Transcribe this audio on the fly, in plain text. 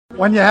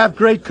when you have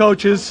great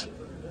coaches,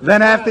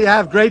 then after you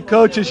have great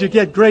coaches, you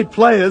get great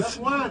players.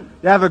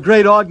 You have a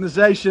great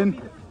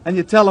organization, and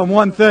you tell them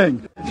one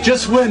thing: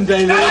 just win,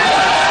 baby.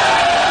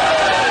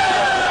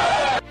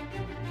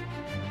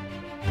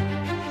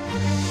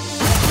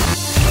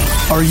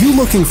 Are you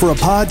looking for a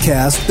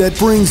podcast that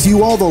brings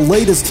you all the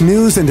latest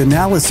news and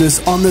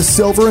analysis on the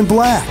Silver and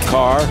Black?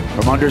 Carr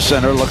from under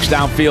center, looks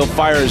downfield,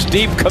 fires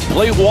deep,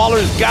 complete.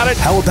 Waller's got it.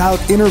 How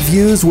about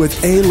interviews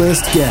with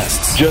A-list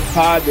guests? Just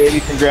Pod,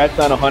 baby. Congrats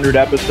on 100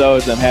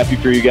 episodes. I'm happy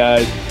for you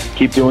guys.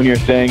 Keep doing your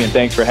thing, and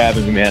thanks for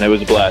having me, man. It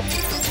was a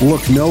blast.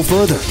 Look no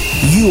further.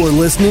 You are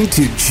listening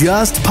to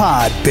Just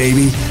Pod,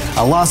 baby,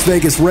 a Las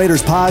Vegas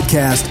Raiders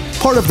podcast,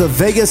 part of the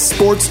Vegas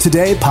Sports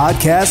Today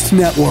podcast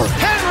network.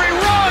 Henry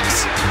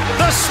runs!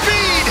 The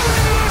speed!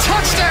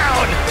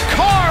 Touchdown!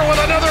 Carr with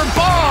another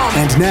bomb!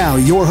 And now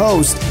your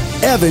host,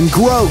 Evan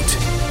Grote.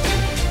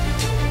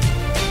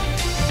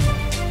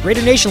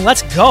 Raider Nation,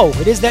 let's go.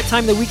 It is that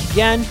time of the week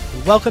again.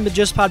 Welcome to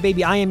Just Pod,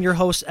 baby. I am your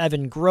host,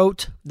 Evan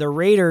Grote. The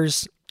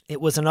Raiders,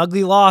 it was an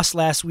ugly loss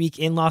last week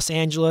in Los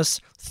Angeles.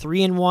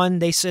 3-1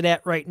 they sit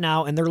at right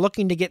now, and they're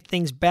looking to get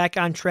things back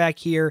on track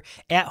here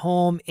at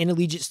home in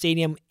Allegiant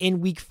Stadium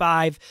in Week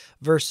 5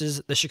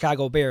 versus the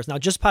Chicago Bears. Now,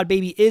 Just Pod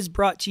Baby is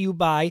brought to you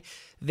by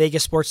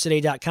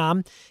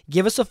VegasSportsToday.com.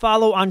 Give us a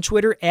follow on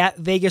Twitter at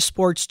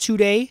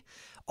VegasSportsToday.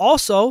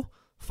 Also,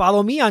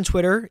 follow me on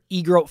Twitter,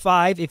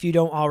 eGroat5, if you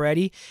don't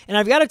already. And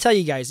I've got to tell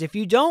you guys, if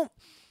you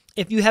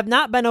have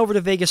not been over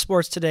to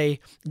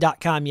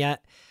VegasSportsToday.com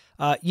yet,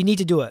 you need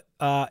to do it.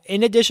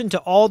 In addition to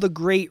all the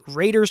great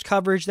Raiders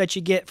coverage that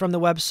you get from the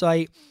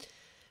website,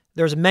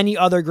 there's many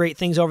other great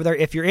things over there.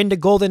 If you're into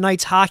Golden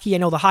Knights hockey, I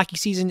know the hockey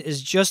season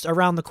is just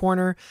around the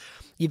corner.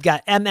 You've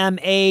got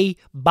MMA,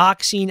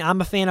 boxing.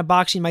 I'm a fan of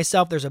boxing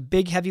myself. There's a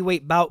big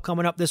heavyweight bout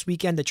coming up this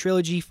weekend, the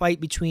trilogy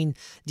fight between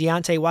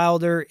Deontay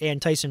Wilder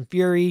and Tyson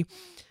Fury.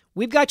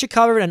 We've got you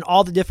covered on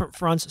all the different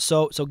fronts,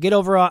 so get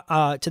over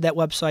to that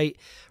website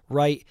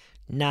right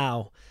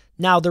now.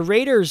 Now, the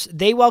Raiders,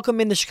 they welcome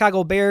in the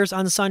Chicago Bears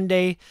on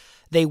Sunday.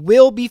 They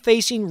will be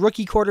facing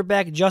rookie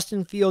quarterback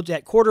Justin Fields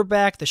at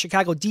quarterback. The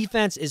Chicago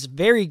defense is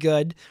very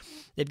good.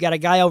 They've got a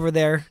guy over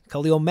there,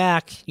 Khalil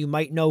Mack. You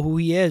might know who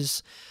he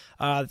is.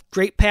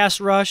 Great pass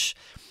rush.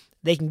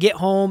 They can get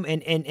home,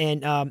 and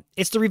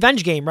it's the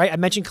revenge game, right? I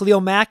mentioned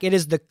Khalil Mack. It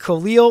is the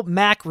Khalil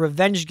Mack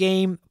revenge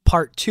game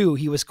part 2.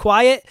 He was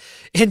quiet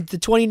in the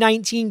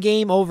 2019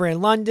 game over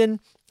in London.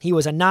 He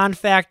was a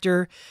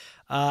non-factor.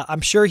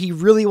 I'm sure he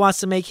really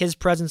wants to make his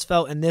presence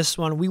felt in this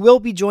one. We will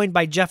be joined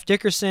by Jeff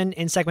Dickerson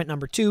in segment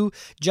number 2.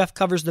 Jeff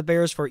covers the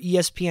Bears for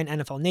ESPN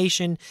NFL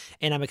Nation,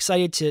 and I'm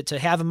excited to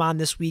have him on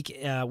this week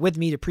with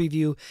me to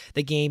preview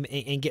the game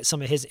and get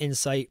some of his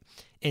insight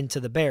into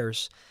the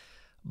Bears.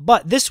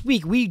 But this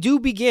week, we do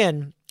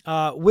begin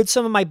with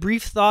some of my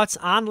brief thoughts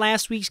on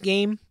last week's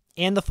game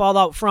and the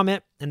fallout from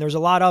it, and there's a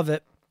lot of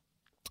it.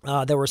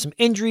 There were some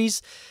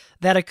injuries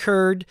that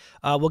occurred.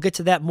 We'll get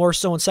to that more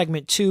so in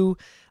segment 2.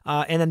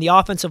 And then the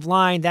offensive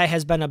line, that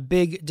has been a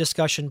big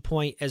discussion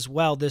point as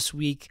well this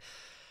week.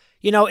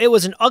 You know, it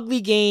was an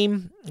ugly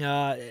game.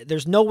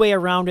 There's no way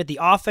around it. The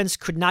offense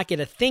could not get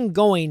a thing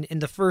going in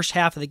the first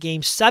half of the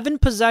game. 7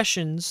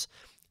 possessions,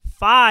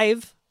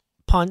 5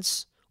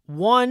 punts,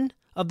 1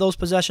 of those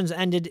possessions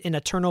ended in a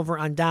turnover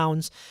on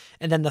downs,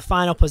 and then the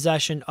final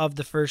possession of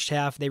the first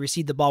half, they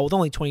received the ball with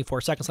only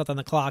 24 seconds left on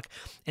the clock,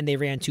 and they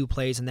ran 2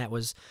 plays, and that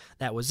was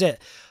it.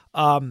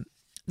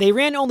 They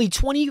ran only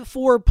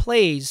 24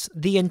 plays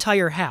the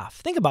entire half.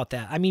 Think about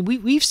that. I mean,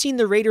 we've seen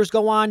the Raiders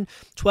go on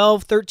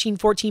 12, 13,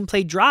 14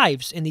 play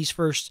drives in these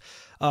first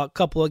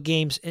couple of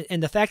games,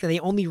 and the fact that they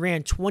only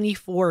ran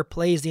 24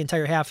 plays the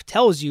entire half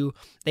tells you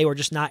they were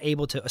just not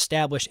able to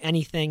establish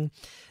anything.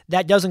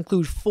 That does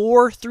include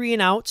 4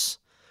 3-and-outs,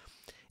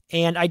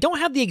 and I don't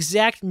have the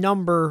exact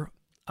number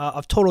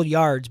of total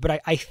yards,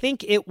 but I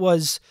think it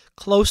was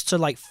close to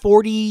like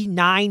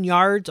 49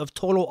 yards of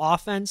total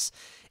offense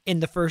in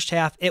the first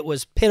half. It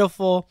was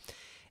pitiful,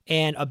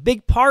 and a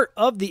big part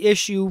of the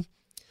issue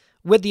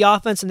with the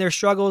offense and their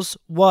struggles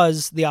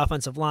was the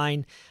offensive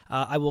line.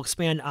 I will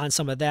expand on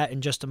some of that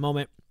in just a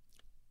moment.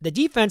 The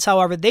defense,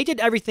 however, they did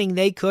everything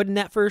they could in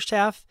that first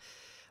half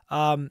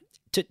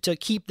to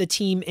keep the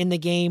team in the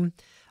game.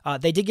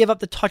 They did give up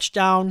the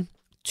touchdown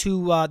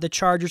to the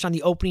Chargers on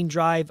the opening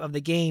drive of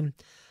the game,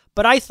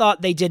 but I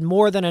thought they did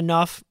more than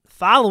enough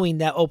following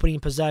that opening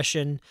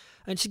possession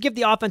and to give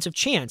the offensive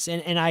chance.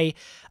 And I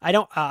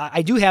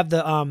do have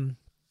the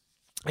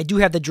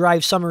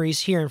drive summaries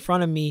here in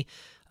front of me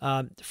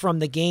from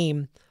the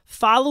game.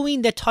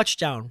 Following the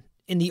touchdown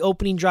in the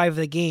opening drive of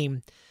the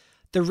game,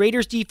 the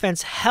Raiders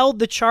defense held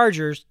the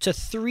Chargers to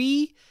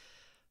 3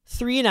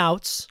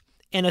 3-and-outs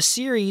and a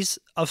series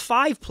of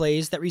 5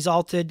 plays that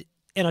resulted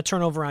in a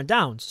turnover on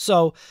downs.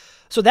 So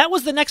that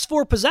was the next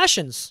 4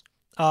 possessions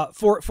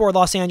for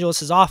Los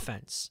Angeles'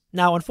 offense.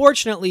 Now,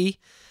 unfortunately,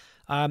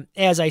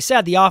 as I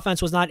said, the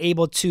offense was not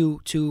able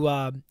to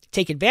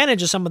take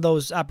advantage of some of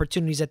those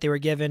opportunities that they were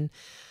given,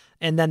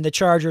 and then the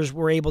Chargers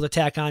were able to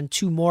tack on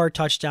 2 more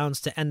touchdowns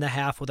to end the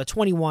half with a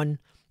 21-0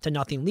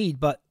 lead.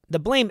 But the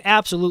blame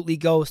absolutely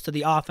goes to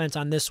the offense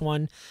on this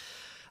one.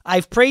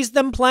 I've praised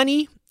them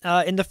plenty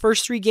in the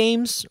first 3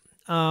 games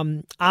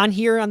on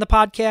here on the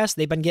podcast.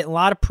 They've been getting a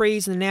lot of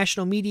praise in the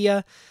national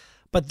media,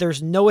 but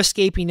there's no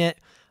escaping it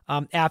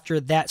after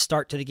that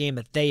start to the game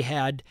that they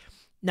had.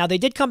 Now, they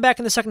did come back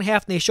in the second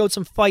half, and they showed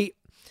some fight.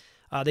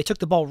 They took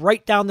the ball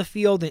right down the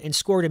field and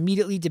scored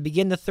immediately to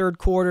begin the third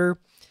quarter.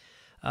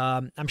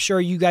 I'm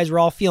sure you guys were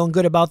all feeling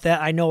good about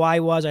that. I know I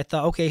was. I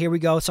thought, okay, here we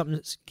go. Get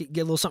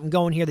a little something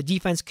going here. The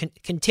defense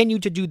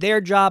continued to do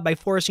their job by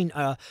forcing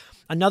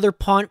another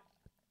punt.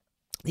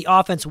 The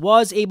offense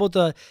was able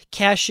to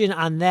cash in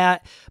on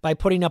that by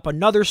putting up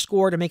another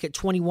score to make it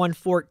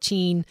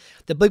 21-14.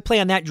 The big play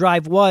on that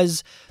drive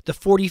was the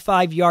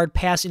 45-yard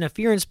pass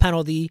interference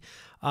penalty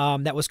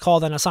that was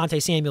called on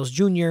Asante Samuels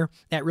Jr.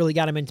 That really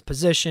got him into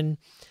position.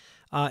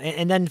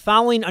 And then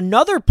following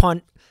another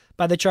punt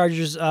by the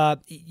Chargers,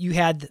 you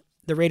had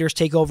the Raiders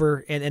take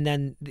over, and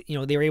then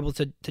they were able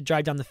to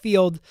drive down the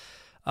field,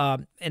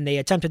 and they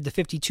attempted the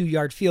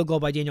 52-yard field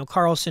goal by Daniel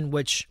Carlson,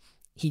 which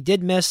he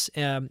did miss.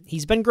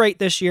 He's been great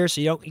this year,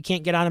 so you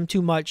can't get on him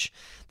too much.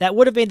 That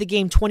would have made the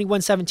game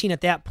 21-17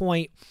 at that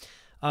point,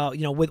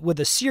 with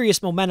a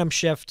serious momentum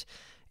shift.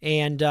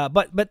 And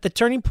but the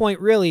turning point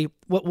really,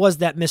 what was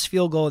that missed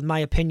field goal? In my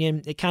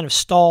opinion, it kind of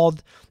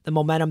stalled the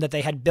momentum that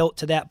they had built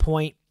to that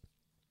point.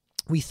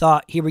 We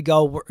thought, here we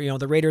go,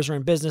 the Raiders are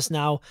in business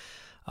now.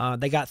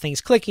 They got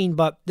things clicking,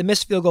 but the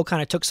missed field goal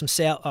kind of took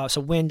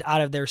some wind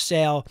out of their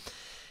sail.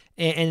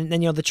 And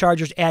then, the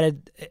Chargers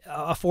added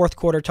a fourth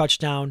quarter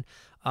touchdown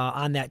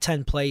on that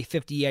 10-play,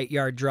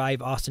 58-yard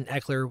drive. Austin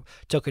Eckler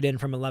took it in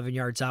from 11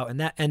 yards out,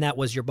 and that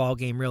was your ball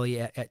game really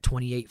at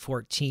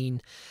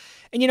 28-14.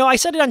 And, I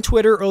said it on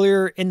Twitter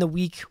earlier in the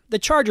week, the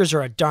Chargers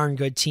are a darn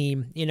good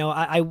team.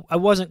 I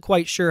wasn't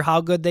quite sure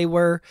how good they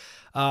were.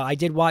 I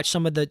did watch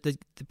some of the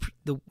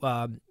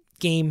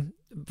game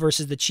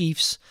versus the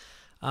Chiefs,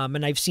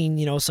 and I've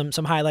seen,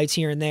 some highlights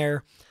here and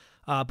there.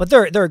 But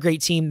they're a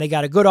great team. They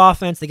got a good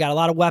offense. They got a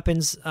lot of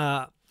weapons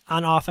on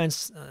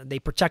offense. They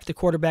protect the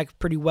quarterback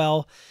pretty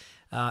well,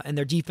 and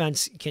their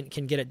defense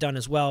can get it done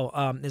as well.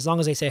 As long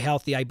as they stay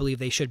healthy, I believe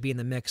they should be in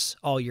the mix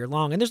all year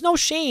long. And there's no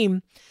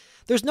shame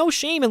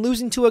in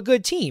losing to a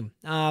good team.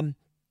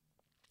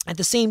 At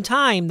the same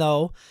time,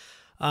 though,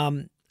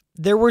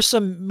 there were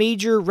some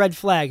major red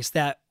flags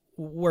that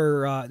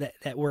were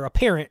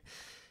apparent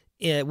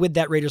with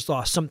that Raiders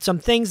loss. Some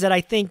things that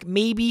I think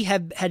maybe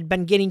had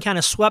been getting kind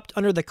of swept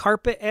under the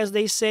carpet, as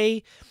they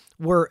say,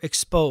 were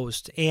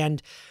exposed.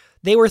 And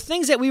they were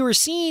things that we were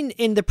seeing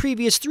in the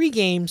previous 3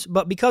 games,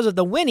 but because of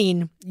the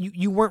winning,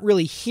 you weren't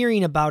really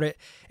hearing about it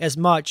as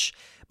much.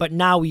 But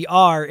now we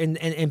are,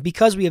 and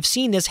because we have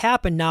seen this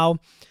happen now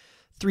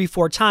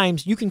 3-4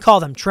 times, you can call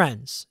them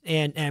trends.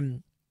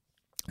 And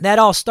that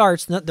all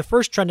starts, the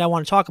first trend I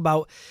want to talk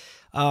about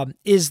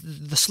is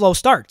the slow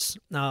starts.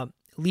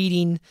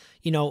 Leading,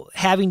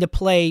 having to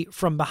play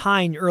from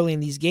behind early in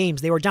these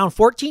games. They were down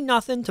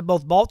 14-0 to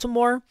both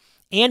Baltimore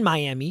and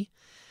Miami,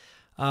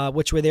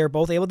 which they were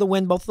both able to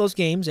win both of those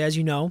games, as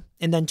you know,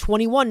 and then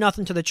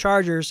 21-0 to the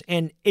Chargers,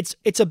 and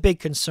it's a big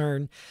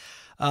concern.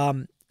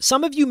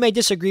 Some of you may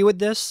disagree with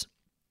this,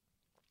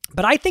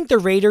 but I think the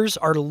Raiders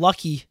are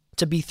lucky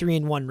to be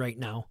 3-1 right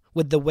now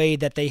with the way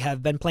that they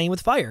have been playing with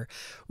fire.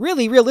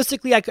 Really,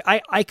 realistically,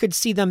 I could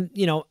see them,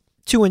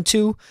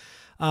 2-2.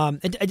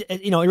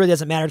 It really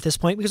doesn't matter at this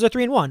point because they're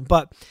 3-1.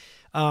 But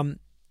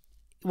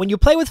when you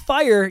play with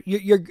fire,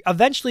 you're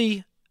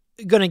eventually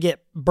going to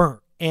get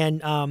burnt.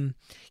 And,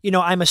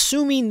 I'm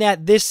assuming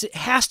that this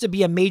has to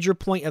be a major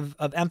point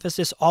of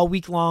emphasis all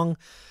week long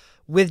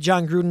with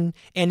John Gruden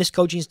and his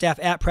coaching staff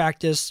at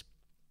practice.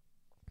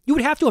 You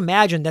would have to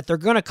imagine that they're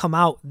going to come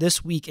out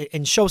this week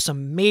and show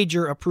some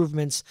major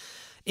improvements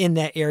in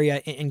that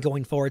area and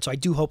going forward. So I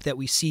do hope that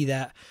we see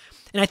that.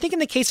 And I think in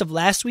the case of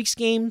last week's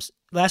game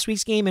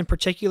in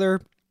particular,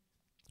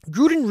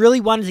 Gruden really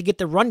wanted to get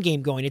the run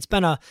game going. It's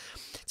been a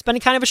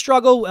kind of a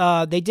struggle.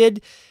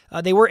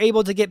 They were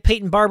able to get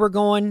Peyton Barber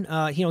going.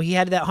 He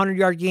had that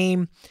 100-yard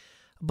game,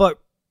 but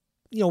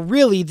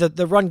really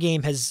the run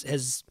game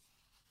has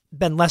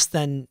been less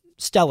than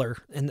stellar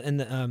in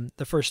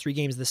the first 3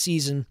 games of the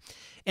season.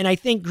 And I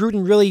think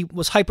Gruden really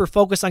was hyper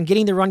focused on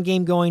getting the run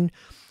game going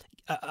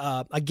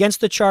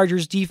against the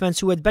Chargers defense,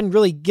 who had been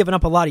really giving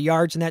up a lot of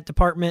yards in that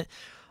department.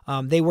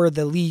 They were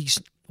the league's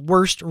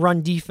worst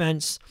run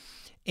defense,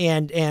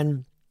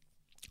 and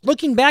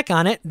looking back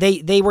on it,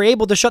 they were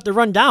able to shut the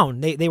run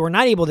down. They were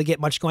not able to get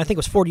much going. I think it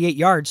was 48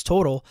 yards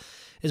total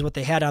is what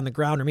they had on the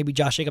ground, or maybe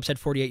Josh Jacobs had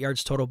 48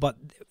 yards total, but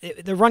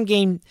the run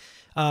game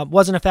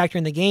wasn't a factor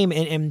in the game,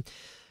 and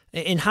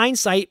in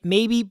hindsight,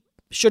 maybe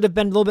should have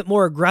been a little bit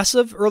more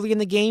aggressive early in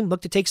the game,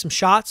 look to take some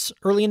shots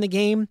early in the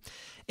game,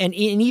 and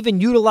even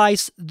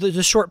utilize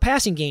the short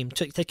passing game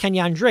to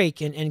Kenyon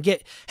Drake and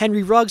get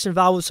Henry Ruggs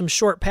involved with some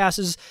short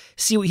passes,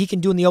 see what he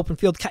can do in the open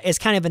field as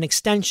kind of an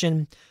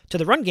extension to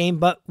the run game,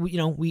 but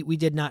we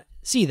did not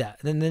see that.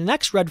 And then the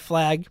next red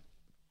flag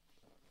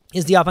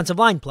is the offensive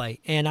line play.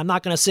 And I'm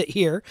not going to sit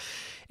here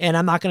and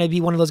I'm not going to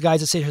be one of those guys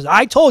that sit here and says,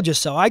 I told you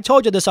so. I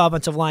told you this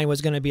offensive line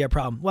was going to be a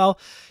problem. Well,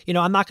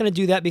 I'm not going to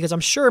do that because I'm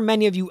sure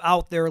many of you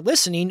out there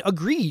listening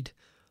agreed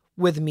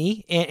with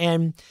me.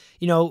 And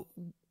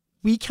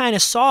we kind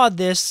of saw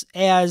this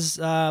as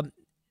a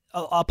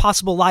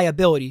possible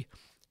liability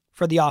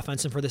for the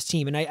offense and for this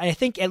team. And I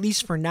think at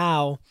least for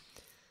now,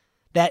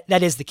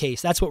 that is the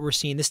case. That's what we're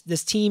seeing.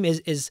 This team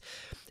is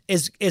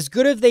as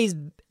good as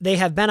they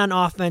have been on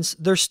offense.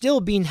 They're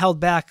still being held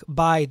back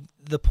by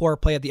the poor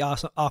play of the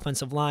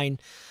offensive line.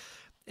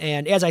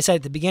 And as I said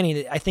at the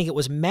beginning, I think it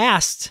was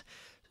masked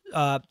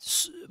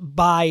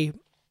by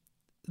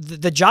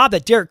the job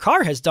that Derek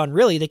Carr has done,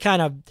 really. They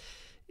kind of,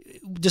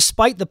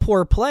 despite the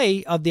poor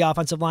play of the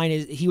offensive line,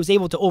 he was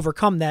able to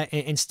overcome that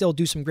and still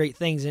do some great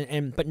things.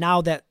 But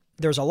now that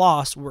there's a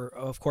loss, we're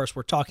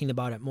talking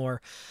about it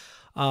more.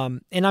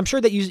 And I'm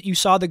sure that you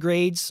saw the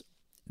grades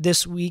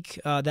this week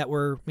that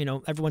were,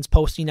 everyone's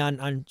posting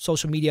on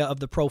social media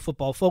of the Pro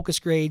Football Focus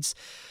grades,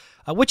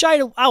 which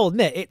I'll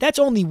admit, that's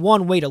only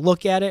one way to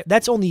look at it.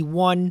 That's only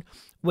one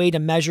way to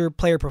measure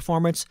player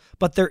performance,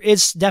 but there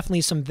is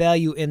definitely some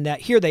value in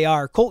that. Here they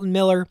are. Kolton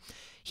Miller,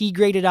 he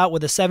graded out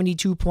with a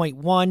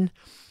 72.1.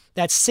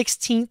 That's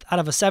 16th out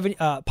of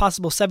a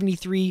possible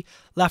 73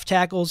 left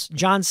tackles.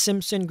 John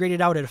Simpson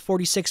graded out at a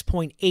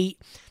 46.8.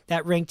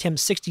 That ranked him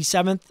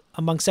 67th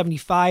among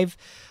 75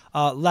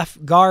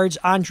 left guards.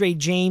 Andre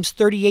James,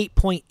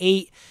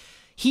 38.8.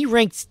 He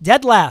ranked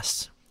dead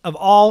last of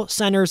all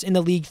centers in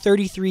the league,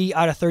 33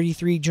 out of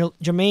 33.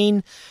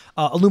 Jermaine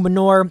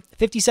Illuminor,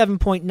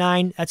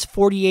 57.9. That's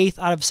 48th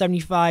out of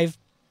 75.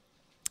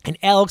 And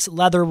Alex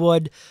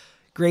Leatherwood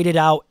grades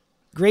out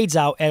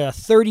at a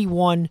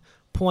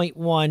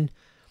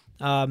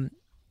 31.1,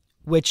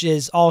 which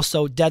is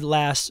also dead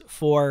last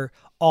for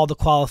all the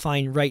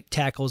qualifying right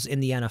tackles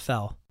in the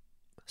NFL.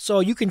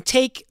 So you can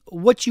take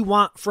what you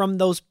want from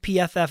those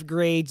PFF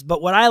grades,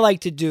 but what I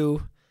like to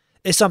do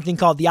is something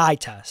called the eye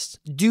test.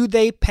 Do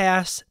they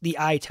pass the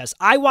eye test?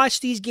 I watch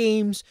these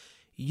games.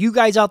 You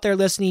guys out there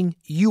listening,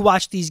 you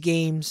watch these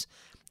games,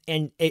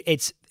 and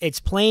it's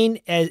plain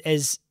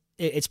as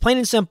it's plain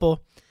and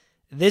simple.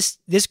 This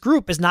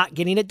group is not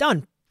getting it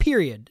done.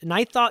 Period. And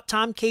I thought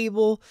Tom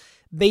Cable,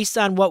 based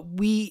on what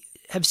we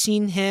have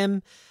seen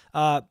him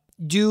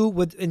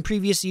do in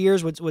previous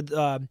years with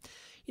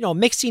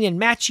mixing and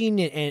matching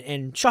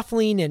and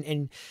shuffling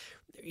and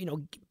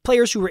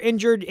players who were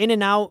injured in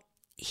and out,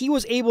 he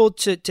was able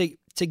to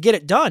get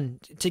it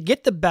done, to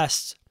get the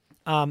best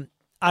out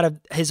of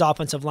his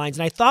offensive lines.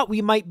 And I thought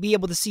we might be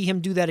able to see him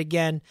do that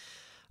again,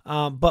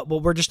 but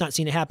we're just not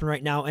seeing it happen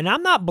right now. And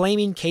I'm not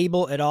blaming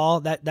Cable at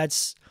all.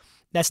 That's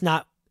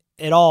not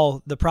at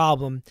all the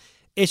problem.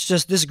 It's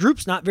just this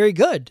group's not very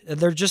good.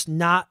 They're just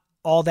not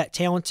all that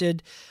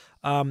talented.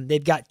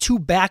 They've got two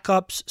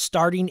backups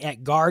starting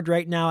at guard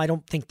right now. I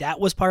don't think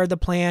that was part of the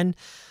plan.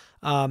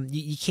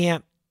 You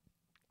can't.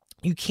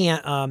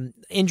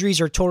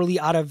 Injuries are totally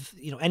out of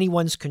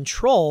anyone's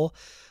control,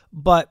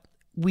 but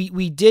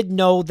we did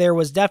know there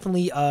was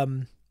definitely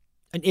an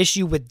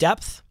issue with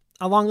depth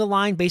along the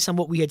line based on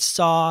what we had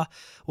seen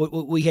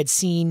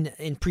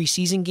in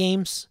preseason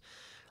games.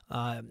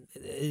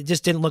 It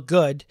just didn't look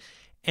good.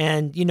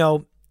 And,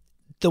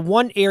 the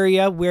one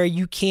area where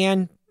you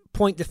can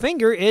point the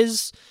finger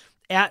is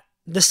at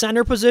the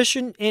center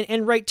position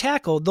and right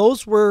tackle.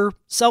 Those were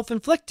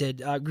self-inflicted.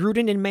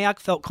 Gruden and Mayock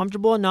felt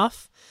comfortable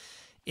enough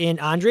in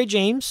Andre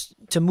James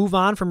to move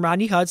on from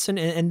Rodney Hudson.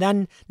 And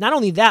then not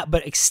only that,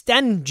 but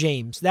extend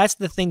James. That's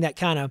the thing that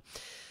kind of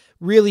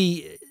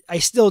really, I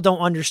still don't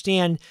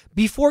understand.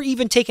 Before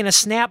even taking a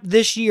snap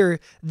this year,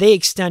 they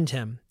extend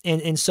him.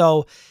 And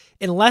so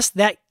unless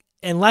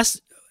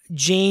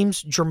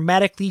James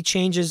dramatically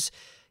changes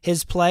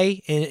his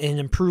play and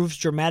improves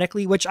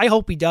dramatically, which I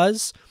hope he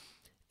does,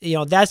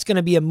 that's going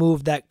to be a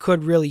move that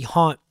could really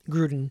haunt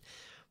Gruden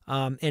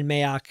and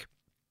Mayock.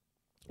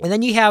 And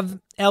then you have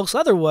Alex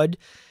Leatherwood,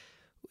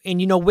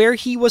 and where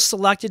he was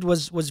selected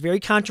was very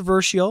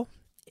controversial.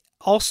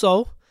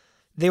 Also,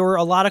 there were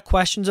a lot of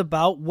questions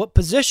about what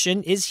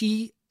position is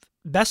he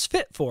best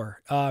fit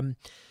for.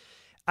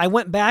 I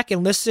went back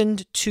and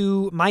listened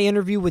to my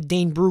interview with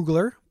Dane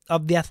Brugler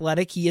of The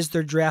Athletic. He is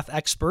their draft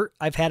expert.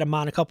 I've had him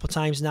on a couple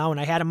times now, and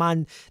I had him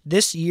on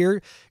this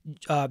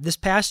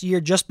past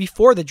year, just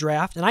before the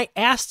draft, and I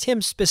asked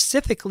him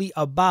specifically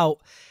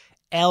about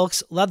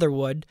Alex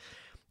Leatherwood.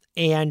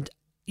 And,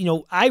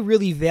 I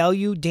really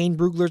value Dane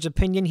Brugler's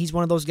opinion. He's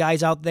one of those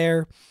guys out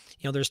there.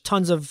 There's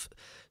tons of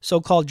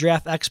so-called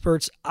draft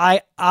experts.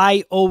 I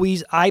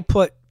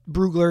put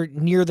Brugler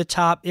near the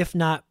top, if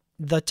not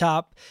the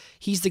top.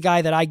 He's the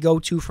guy that I go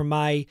to for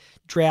my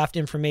draft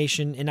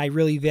information, and I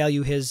really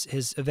value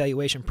his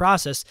evaluation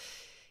process.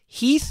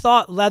 He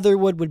thought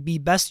Leatherwood would be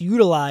best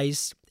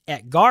utilized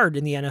at guard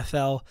in the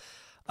NFL,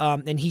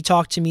 and he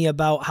talked to me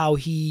about how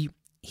he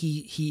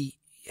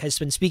has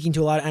been speaking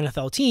to a lot of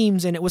NFL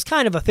teams, and it was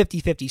kind of a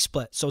 50-50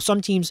 split. So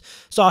some teams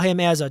saw him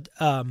as a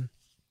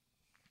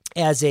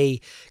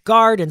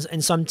guard,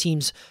 and some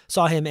teams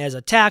saw him as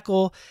a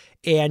tackle.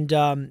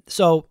 And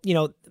so,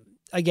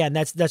 again,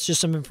 that's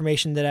just some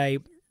information that I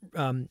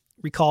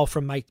recall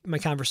from my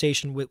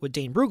conversation with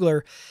Dane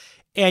Brugler.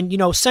 And,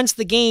 since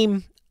the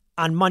game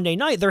on Monday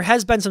night, there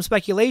has been some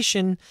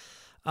speculation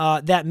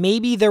that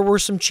maybe there were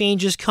some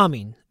changes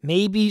coming,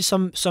 maybe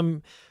some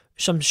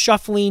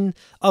shuffling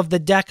of the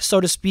deck,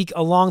 so to speak,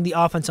 along the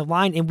offensive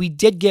line. And we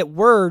did get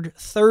word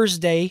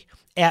Thursday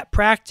at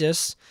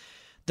practice.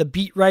 The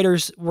beat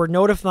writers were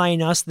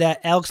notifying us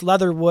that Alex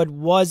Leatherwood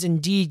was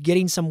indeed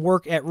getting some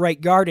work at right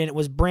guard, and it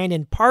was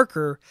Brandon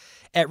Parker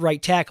at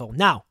right tackle.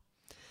 Now,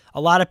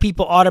 a lot of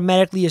people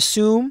automatically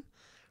assume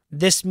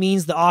this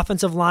means the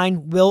offensive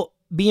line will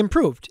be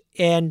improved.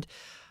 And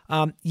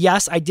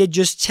yes, I did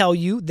just tell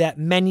you that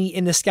many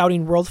in the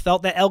scouting world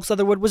felt that Alex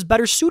Leatherwood was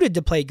better suited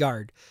to play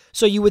guard.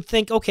 So you would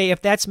think, okay,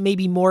 if that's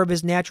maybe more of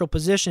his natural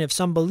position, if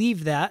some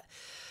believe that,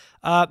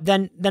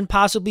 then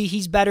possibly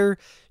he's better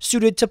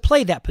suited to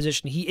play that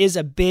position. He is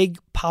a big,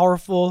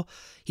 powerful,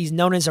 he's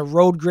known as a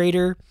road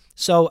grader.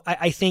 So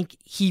I think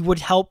he would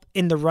help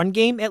in the run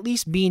game, at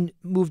least being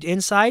moved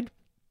inside.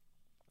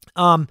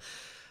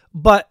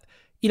 But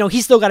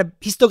he's still got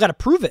to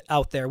prove it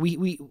out there.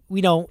 We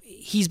know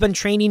he's been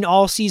training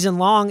all season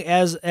long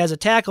as a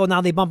tackle.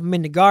 Now they bump him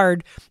into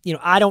guard.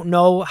 I don't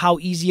know how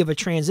easy of a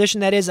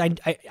transition that is. I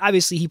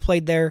obviously he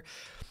played there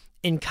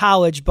in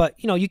college, but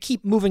you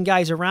keep moving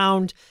guys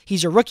around.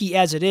 He's a rookie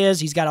as it is.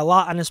 He's got a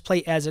lot on his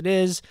plate as it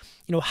is.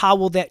 How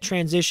will that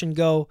transition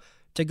go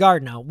to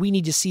guard now? We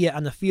need to see it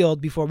on the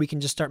field before we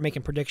can just start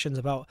making predictions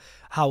about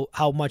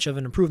how much of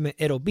an improvement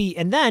it'll be.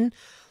 And then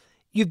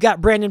you've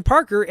got Brandon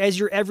Parker as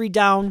your every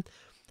down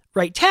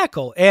right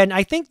tackle. And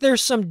I think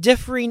there's some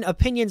differing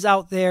opinions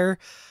out there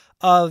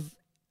of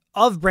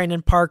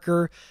Brandon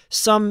Parker.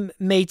 Some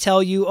may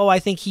tell you, I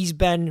think he's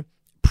been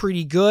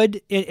pretty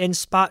good in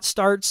spot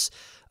starts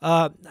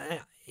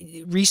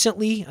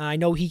recently. I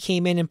know he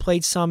came in and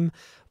played some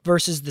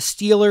versus the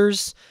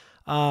Steelers.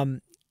 I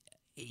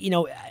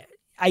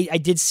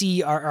did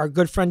see our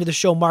good friend of the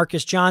show,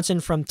 Marcus Johnson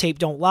from Tape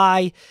Don't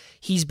Lie.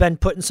 He's been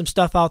putting some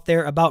stuff out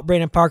there about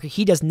Brandon Parker.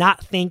 He does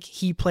not think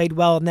he played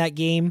well in that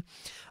game.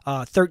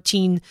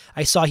 13,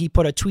 I saw he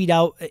put a tweet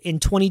out,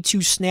 in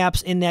 22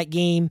 snaps in that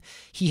game,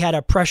 he had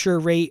a pressure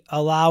rate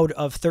allowed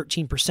of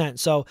 13%.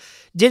 So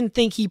didn't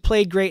think he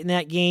played great in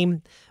that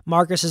game.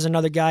 Marcus is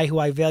another guy who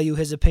I value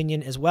his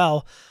opinion as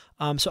well.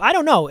 So I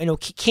don't know.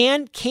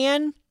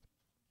 Can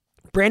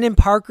Brandon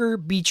Parker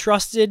be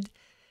trusted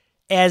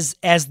as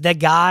the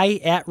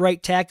guy at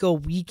right tackle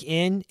week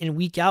in and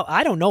week out?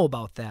 I don't know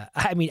about that.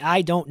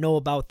 I don't know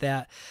about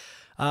that.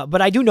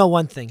 But I do know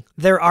one thing.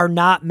 There are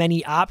not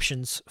many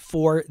options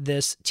for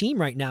this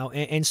team right now.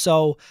 And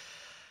so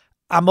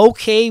I'm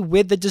okay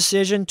with the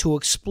decision to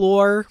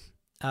explore,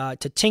 to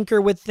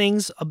tinker with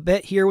things a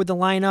bit here with the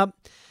lineup.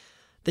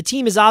 The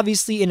team is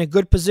obviously in a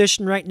good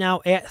position right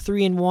now at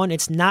 3-1.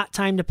 It's not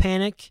time to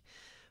panic,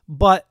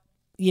 but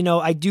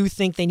I do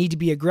think they need to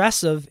be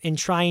aggressive in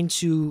trying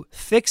to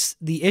fix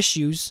the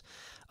issues,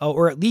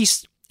 or at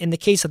least in the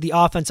case of the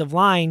offensive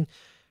line,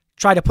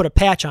 try to put a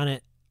patch on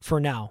it for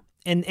now.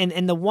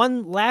 And the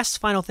one last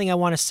final thing I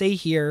want to say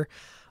here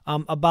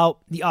about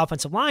the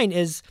offensive line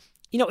is,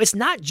 it's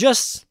not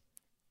just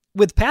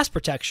with pass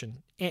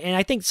protection. And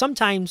I think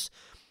sometimes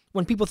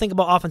when people think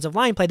about offensive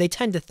line play, they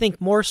tend to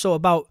think more so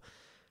about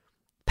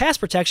pass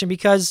protection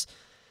because,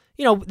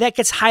 that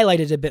gets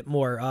highlighted a bit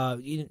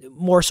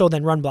more so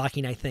than run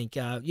blocking, I think.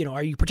 Are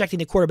you protecting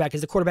the quarterback?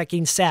 Is the quarterback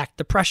getting sacked?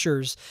 The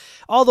pressures,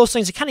 all those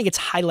things, it kind of gets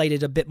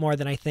highlighted a bit more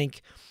than I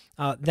think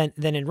than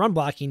in run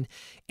blocking.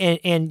 And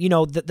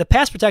the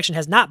pass protection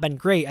has not been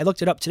great. I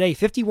looked it up today.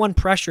 51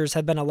 pressures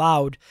have been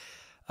allowed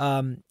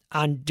on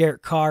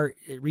Derek Carr,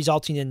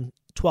 resulting in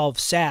 12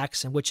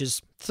 sacks, which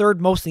is third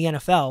most in the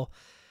NFL.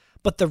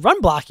 But the run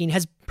blocking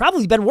has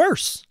probably been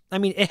worse.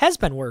 It has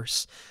been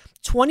worse.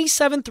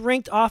 27th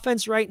ranked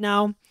offense right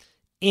now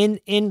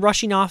in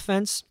rushing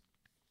offense.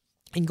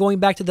 And going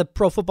back to the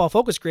Pro Football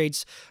Focus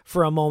grades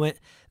for a moment,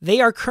 they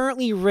are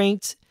currently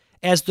ranked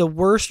as the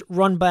worst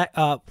run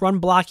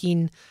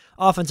blocking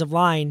offensive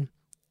line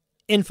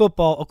in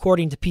football,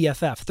 according to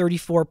PFF.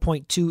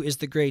 34.2 is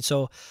the grade.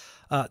 So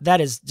that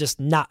is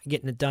just not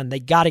getting it done. They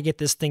got to get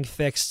this thing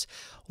fixed.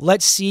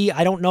 Let's see.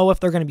 I don't know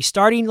if they're going to be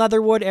starting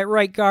Leatherwood at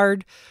right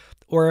guard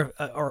or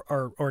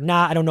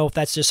not. I don't know if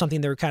that's just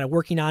something they're kind of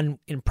working on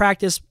in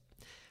practice.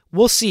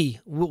 We'll see.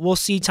 We'll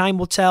see. Time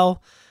will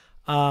tell.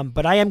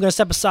 But I am going to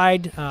step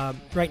aside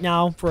right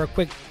now for a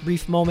quick,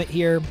 brief moment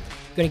here.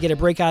 Going to get a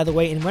break out of the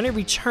way. And when I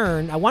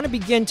return, I want to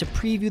begin to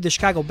preview the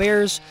Chicago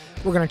Bears.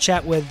 We're going to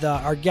chat with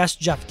our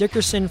guest, Jeff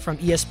Dickerson from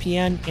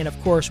ESPN. And, of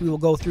course, we will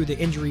go through the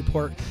injury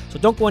report. So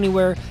don't go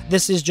anywhere.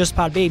 This is Just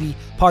Pod Baby,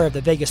 part of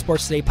the Vegas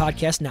Sports Today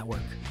Podcast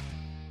Network.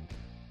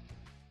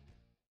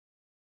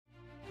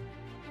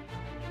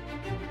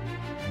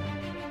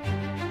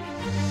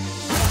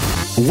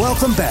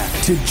 Welcome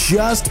back to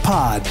Just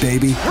Pod,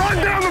 baby. Run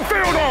down the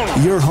field on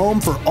them. Your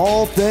home for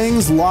all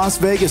things Las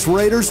Vegas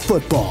Raiders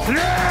football.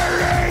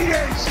 Yeah,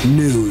 Raiders!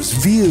 News,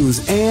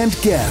 views, and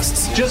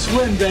guests. Just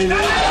win, baby.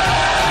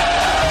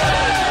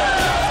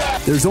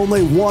 There's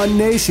only one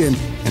nation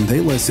and they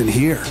listen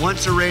here.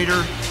 Once a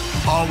Raider,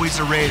 always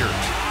a Raider.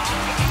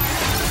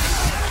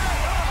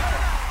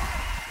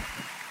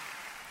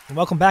 And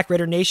welcome back,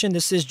 Raider Nation.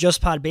 This is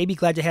Just Pod Baby.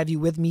 Glad to have you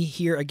with me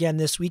here again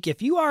this week.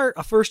 If you are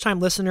a first-time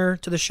listener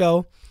to the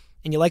show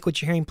and you like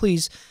what you're hearing,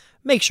 please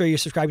make sure you're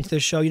subscribing to the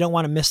show. You don't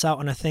want to miss out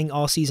on a thing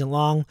all season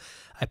long.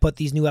 I put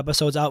these new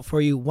episodes out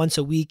for you once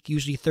a week.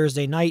 Usually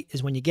Thursday night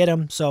is when you get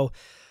them. So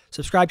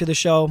subscribe to the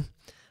show.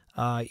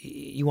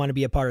 You want to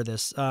be a part of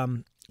this.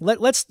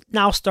 Let's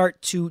now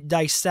start to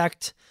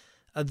dissect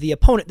the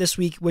opponent this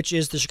week, which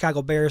is the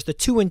Chicago Bears. The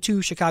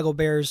 2-2 Chicago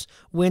Bears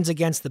wins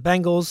against the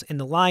Bengals and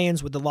the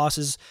Lions, with the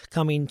losses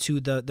coming to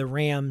the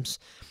Rams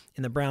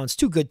and the Browns.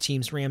 Two good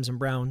teams, Rams and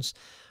Browns.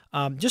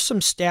 Just some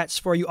stats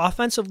for you.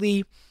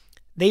 Offensively,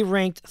 they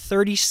ranked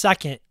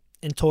 32nd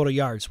in total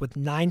yards with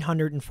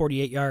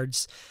 948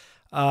 yards.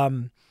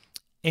 And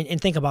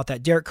think about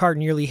that. Derek Carr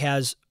nearly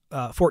has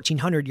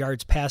 1,400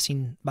 yards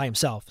passing by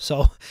himself.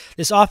 So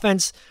this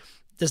offense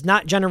does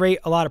not generate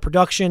a lot of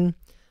production.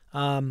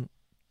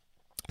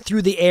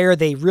 Through the air,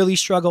 they really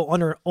struggle,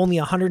 under only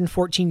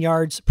 114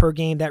 yards per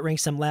game. That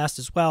ranks them last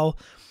as well.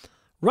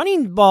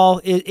 Running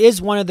ball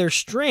is one of their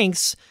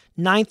strengths,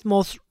 ninth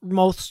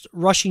most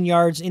rushing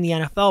yards in the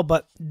NFL,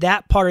 but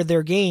that part of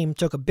their game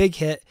took a big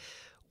hit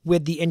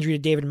with the injury to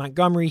David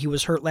Montgomery. He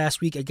was hurt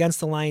last week against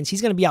the Lions.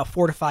 He's going to be out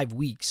 4 to 5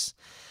 weeks.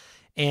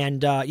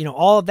 And,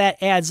 all of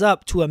that adds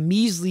up to a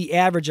measly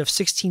average of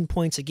 16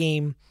 points a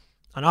game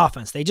on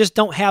offense. They just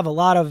don't have a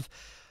lot of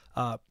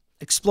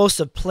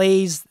explosive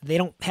plays. They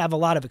don't have a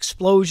lot of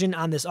explosion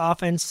on this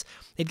offense.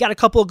 They've got a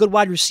couple of good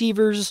wide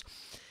receivers.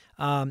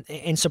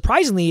 And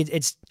surprisingly,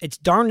 it's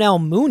Darnell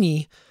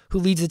Mooney who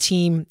leads the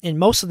team in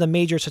most of the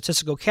major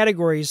statistical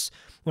categories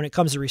when it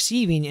comes to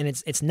receiving, and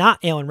it's not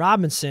Allen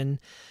Robinson.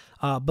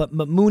 But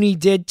Mooney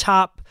did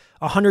top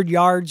 100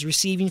 yards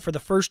receiving for the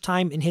first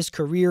time in his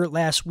career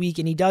last week,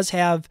 and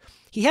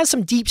he has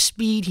some deep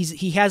speed.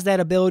 He has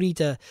that ability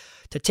to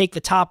take the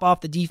top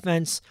off the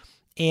defense.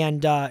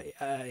 And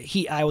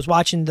I was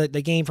watching the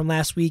game from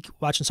last week,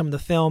 watching some of the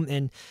film,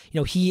 and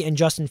he and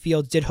Justin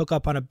Fields did hook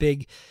up on a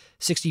big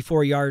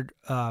 64-yard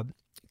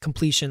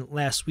completion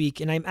last week.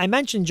 And I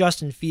mentioned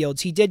Justin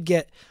Fields. He did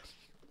get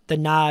the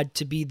nod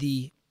to be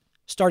the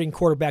starting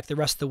quarterback the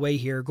rest of the way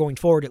here, going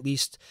forward at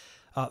least,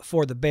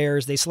 for the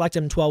Bears. They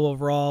selected him 12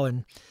 overall,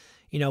 and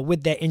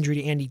with that injury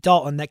to Andy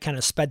Dalton, that kind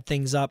of sped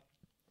things up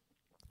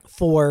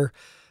for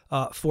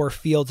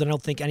Fields. And I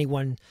don't think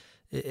anyone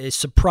is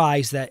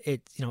surprised that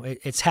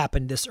it's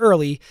happened this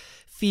early.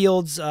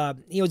 Fields,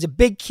 he's a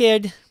big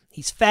kid.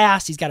 He's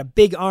fast. He's got a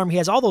big arm. He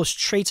has all those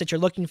traits that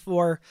you're looking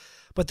for.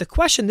 But the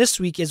question this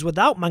week is,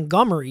 without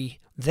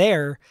Montgomery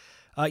there,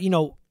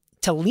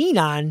 to lean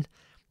on,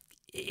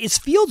 is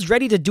Fields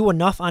ready to do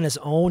enough on his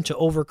own to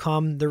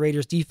overcome the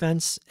Raiders'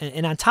 defense?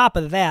 And on top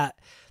of that,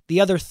 the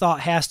other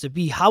thought has to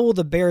be, how will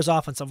the Bears'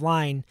 offensive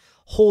line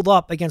hold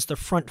up against the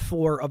front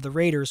four of the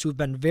Raiders, who have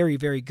been very,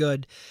 very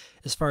good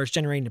as far as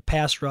generating a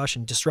pass rush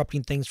and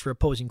disrupting things for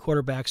opposing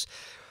quarterbacks?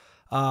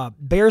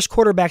 Bears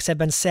quarterbacks have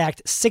been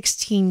sacked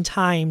 16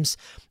 times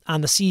on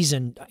the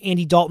season.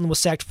 Andy Dalton was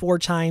sacked 4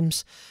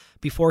 times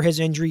before his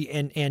injury,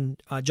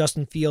 and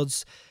Justin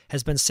Fields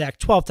has been sacked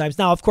 12 times.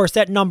 Now, of course,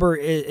 that number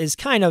is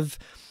kind of,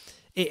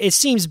 it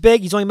seems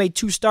big. He's only made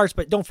 2 starts,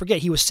 but don't forget,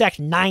 he was sacked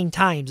 9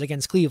 times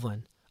against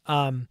Cleveland.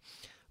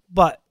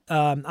 But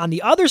on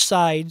the other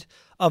side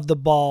of the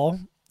ball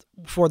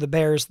for the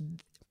Bears,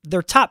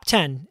 they're top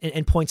 10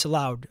 in points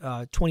allowed,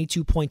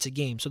 22 points a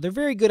game. So they're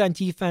very good on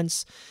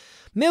defense.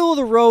 Middle of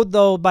the road,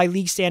 though, by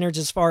league standards,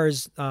 as far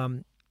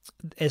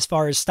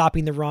as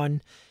stopping the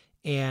run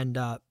and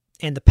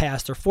the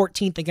pass. They're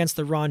 14th against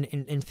the run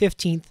and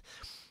 15th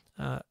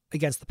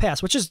against the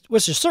pass, which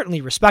is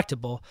certainly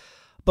respectable.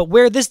 But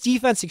where this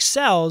defense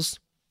excels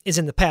is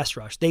in the pass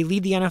rush. They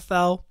lead the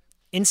NFL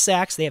in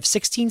sacks. They have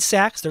 16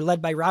 sacks. They're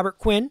led by Robert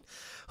Quinn,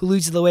 who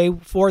leads the way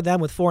for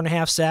them with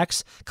 4.5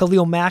 sacks.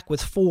 Khalil Mack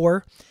with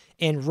 4,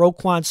 and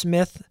Roquan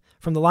Smith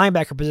from the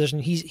linebacker position,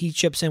 he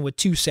chips in with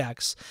 2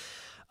 sacks.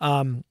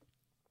 They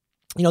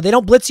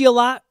don't blitz you a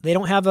lot. They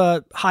don't have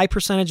a high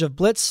percentage of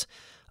blitz.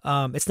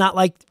 It's not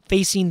like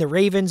facing the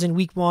Ravens in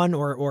week 1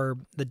 or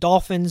the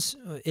Dolphins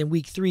in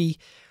week 3.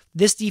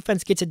 This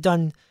defense gets it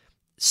done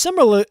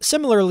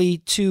similarly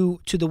to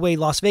the way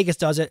Las Vegas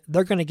does it.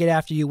 They're going to get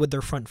after you with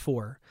their front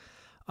four.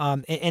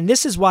 And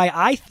this is why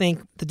I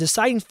think the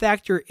deciding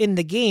factor in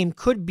the game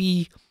could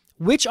be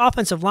which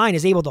offensive line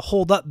is able to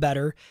hold up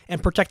better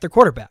and protect their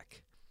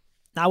quarterback.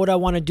 Now, what I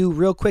want to do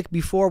real quick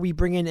before we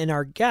bring in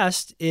our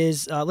guest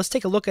is let's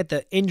take a look at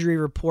the injury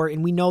report.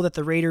 And we know that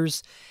the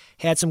Raiders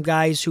had some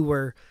guys who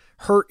were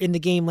hurt in the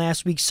game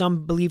last week,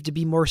 some believed to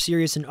be more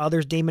serious than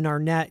others. Damon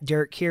Arnett,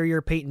 Derek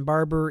Carrier, Peyton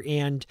Barber,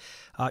 and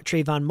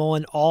Trayvon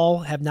Mullen all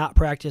have not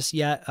practiced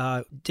yet,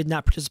 did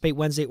not participate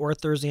Wednesday or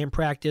Thursday in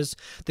practice.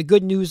 The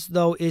good news,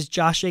 though, is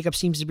Josh Jacobs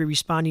seems to be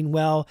responding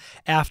well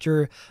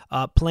after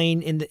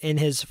playing in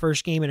his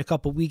first game in a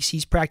couple weeks.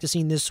 He's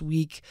practicing this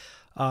week.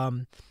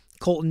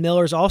 Colton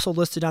Miller is also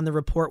listed on the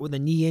report with a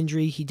knee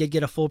injury. He did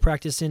get a full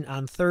practice in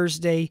on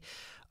Thursday.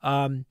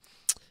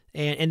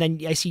 And then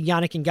I see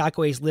Yannick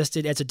Ngakoue is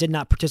listed as a did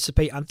not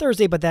participate on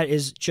Thursday, but that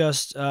is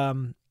just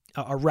a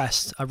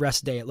rest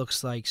day, it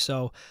looks like.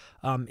 So,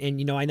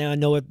 and I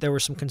know that there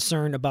was some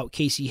concern about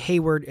Casey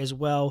Hayward as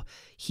well.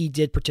 He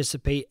did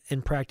participate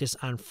in practice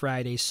on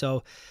Friday.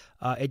 So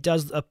it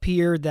does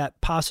appear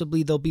that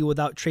possibly they'll be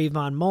without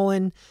Trayvon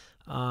Mullen,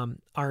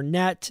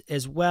 Arnett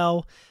as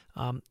well.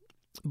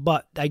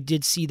 But I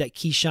did see that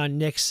Keyshawn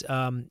Nix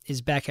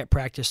is back at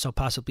practice, so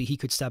possibly he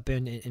could step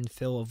in and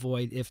fill a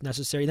void if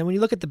necessary. Then when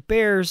you look at the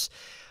Bears,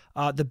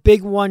 the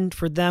big one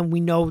for them,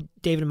 we know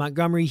David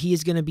Montgomery, he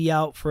is going to be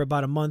out for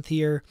about a month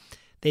here.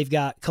 They've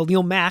got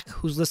Khalil Mack,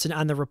 who's listed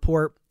on the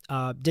report,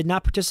 did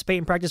not participate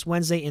in practice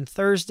Wednesday and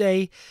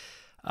Thursday.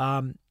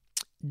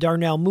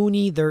 Darnell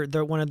Mooney,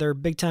 they're one of their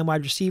big-time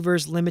wide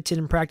receivers, limited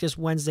in practice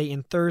Wednesday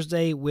and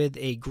Thursday with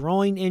a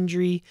groin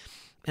injury.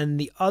 And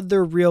the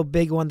other real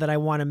big one that I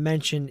want to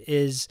mention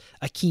is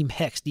Akeem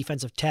Hicks,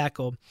 defensive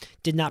tackle,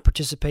 did not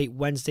participate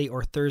Wednesday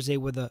or Thursday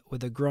with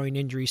a groin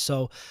injury.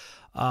 So,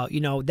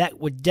 that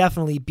would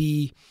definitely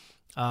be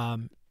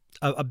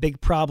a big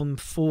problem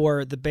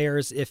for the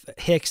Bears if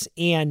Hicks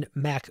and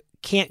Mack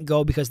can't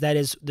go, because that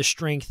is the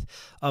strength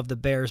of the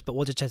Bears. But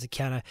we'll just have to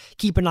kind of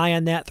keep an eye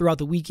on that throughout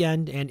the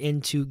weekend and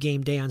into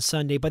game day on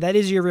Sunday. But that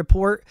is your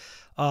report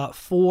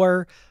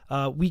for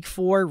Week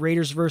 4,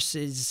 Raiders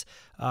versus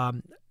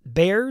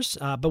Bears.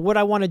 But what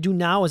I want to do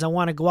now is I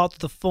want to go out to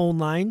the phone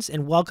lines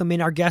and welcome in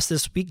our guest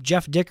this week,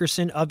 Jeff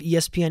Dickerson of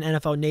ESPN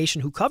NFL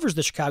Nation, who covers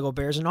the Chicago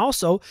Bears, and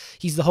also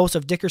he's the host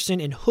of Dickerson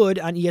and Hood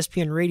on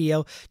ESPN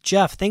Radio.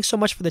 Jeff, thanks so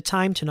much for the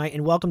time tonight,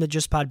 and welcome to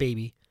Just Pod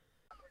Baby.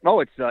 Oh,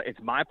 it's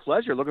my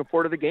pleasure. Looking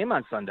forward to the game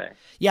on Sunday.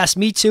 Yes,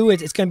 me too.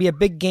 It's going to be a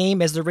big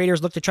game as the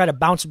Raiders look to try to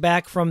bounce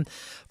back from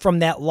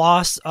that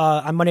loss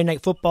on Monday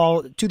Night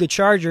Football to the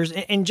Chargers.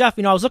 And Jeff,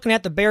 I was looking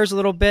at the Bears a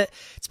little bit.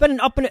 It's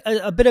been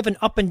a bit of an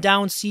up and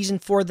down season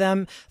for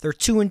them. They're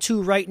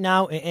 2-2 right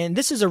now, and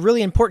this is a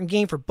really important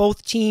game for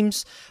both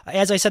teams.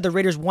 As I said, the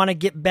Raiders want to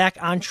get back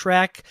on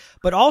track,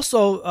 but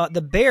also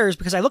the Bears,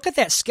 because I look at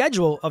that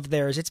schedule of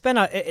theirs.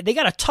 They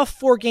got a tough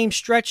 4-game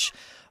stretch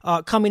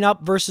coming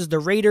up versus the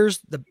Raiders,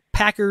 the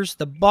Packers,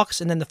 the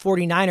Bucs, and then the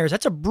 49ers.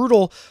 That's a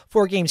brutal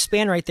 4-game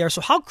span right there.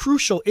 So how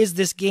crucial is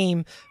this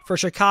game for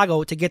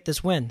Chicago to get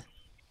this win?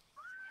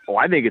 Oh,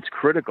 I think it's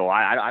critical.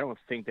 I don't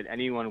think that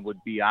anyone would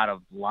be out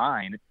of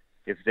line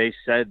if they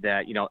said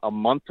that, a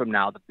month from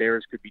now the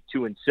Bears could be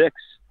 2-6.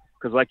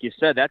 Because like you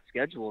said, that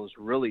schedule is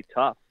really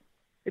tough.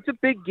 It's a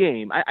big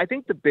game. I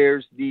think the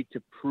Bears need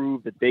to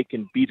prove that they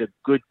can beat a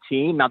good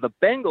team. Now, the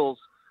Bengals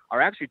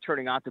are actually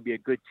turning out to be a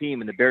good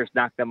team, and the Bears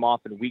knocked them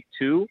off in Week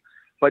 2.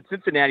 But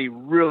Cincinnati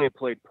really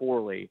played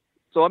poorly.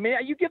 So,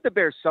 you give the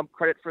Bears some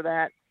credit for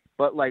that.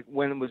 But,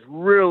 when it was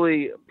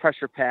really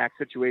pressure-packed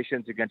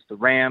situations against the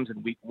Rams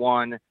in Week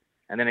 1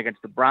 and then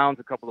against the Browns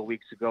a couple of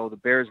weeks ago, the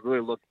Bears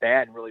really looked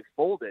bad and really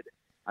folded.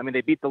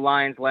 They beat the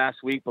Lions last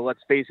week, but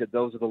let's face it,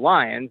 those are the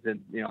Lions.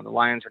 And, the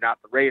Lions are not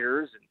the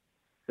Raiders. And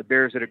the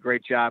Bears did a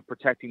great job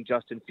protecting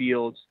Justin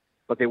Fields,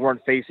 but they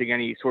weren't facing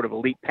any sort of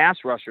elite pass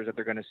rushers that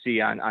they're going to see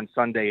on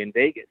Sunday in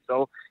Vegas.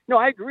 So,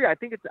 I agree. I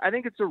think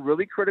it's a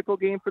really critical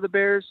game for the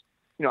Bears.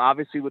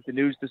 Obviously with the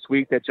news this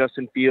week that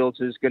Justin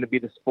Fields is going to be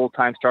this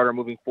full-time starter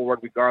moving forward,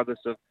 regardless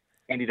of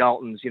Andy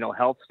Dalton's,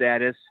 health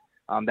status.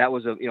 That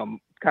was a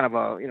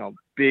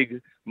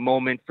big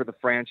moment for the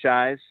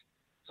franchise.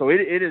 So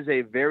it is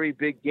a very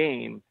big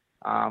game.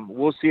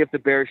 We'll see if the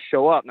Bears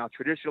show up. Now,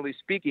 traditionally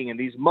speaking, in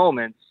these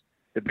moments,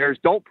 the Bears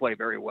don't play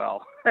very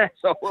well.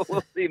 So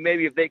we'll see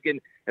maybe if they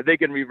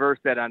can reverse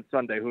that on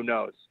Sunday. Who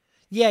knows?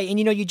 Yeah, and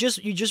you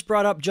just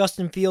brought up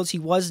Justin Fields. He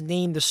was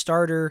named the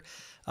starter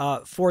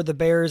for the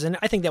Bears, and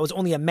I think that was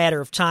only a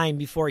matter of time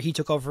before he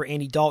took over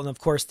Andy Dalton. Of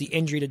course, the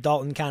injury to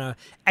Dalton kind of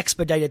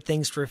expedited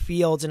things for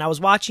Fields. And I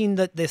was watching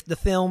the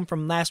film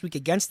from last week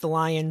against the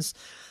Lions.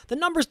 The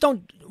numbers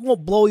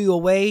won't blow you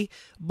away,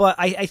 but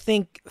I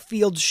think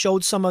Fields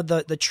showed some of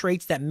the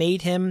traits that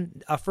made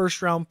him a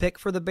first-round pick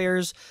for the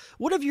Bears.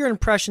 What have your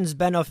impressions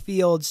been of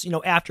Fields,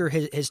 after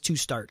his 2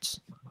 starts?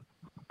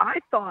 I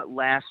thought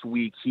last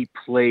week he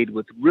played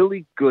with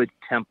really good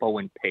tempo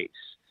and pace.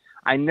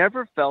 I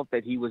never felt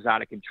that he was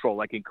out of control.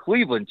 Like in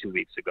Cleveland 2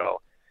 weeks ago,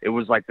 it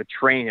was like the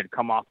train had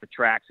come off the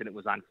tracks and it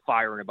was on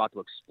fire and about to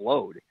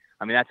explode.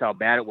 That's how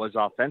bad it was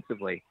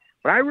offensively.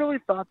 But I really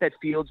thought that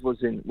Fields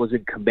was in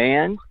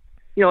command.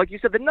 Like you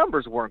said, the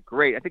numbers weren't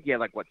great. I think he had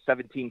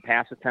 17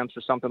 pass attempts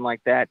or something like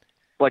that.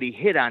 But he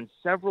hit on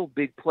several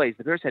big plays.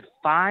 The Bears had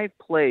 5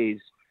 plays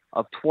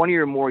of 20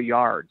 or more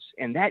yards.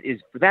 And that is,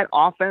 for that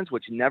offense,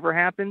 which never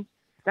happens,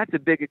 that's a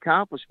big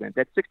accomplishment.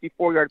 That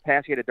 64-yard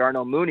pass he had to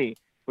Darnell Mooney,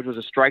 which was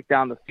a strike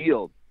down the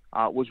field,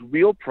 was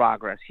real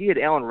progress. He had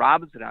Allen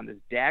Robinson on this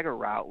dagger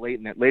route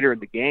later in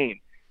the game.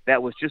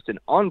 That was just an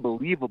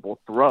unbelievable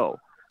throw.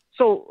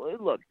 So,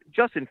 look,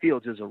 Justin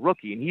Fields is a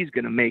rookie, and he's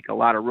going to make a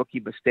lot of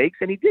rookie mistakes,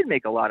 and he did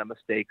make a lot of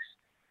mistakes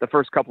the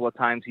first couple of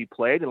times he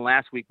played, and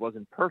last week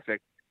wasn't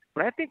perfect.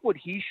 But I think what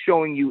he's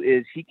showing you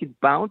is he can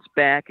bounce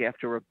back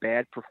after a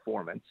bad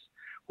performance,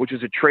 which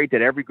is a trait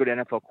that every good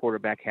NFL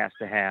quarterback has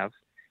to have.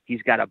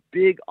 He's got a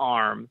big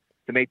arm.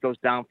 to make those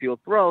downfield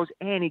throws,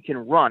 and he can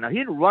run. Now, he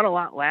didn't run a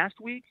lot last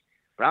week,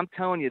 but I'm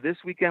telling you, this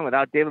weekend,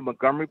 without David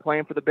Montgomery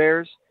playing for the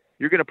Bears,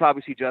 you're going to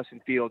probably see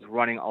Justin Fields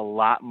running a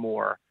lot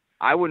more.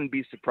 I wouldn't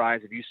be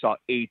surprised if you saw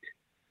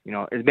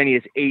as many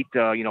as eight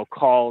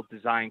called,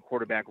 designed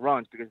quarterback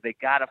runs, because they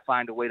got to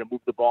find a way to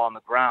move the ball on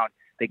the ground.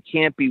 They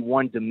can't be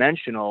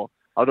one-dimensional.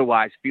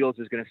 Otherwise, Fields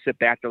is going to sit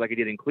back there like he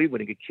did in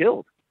Cleveland and get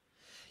killed.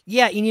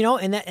 Yeah,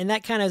 and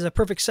that kind of is a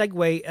perfect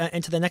segue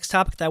into the next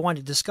topic that I wanted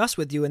to discuss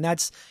with you, and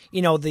that's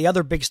the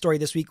other big story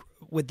this week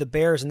with the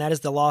Bears, and that is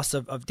the loss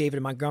of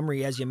David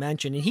Montgomery, as you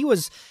mentioned. And he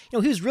was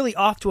really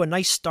off to a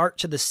nice start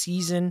to the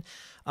season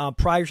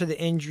prior to the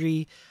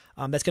injury.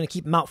 That's going to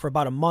keep him out for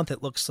about a month,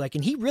 it looks like,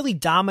 and he really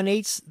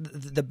dominates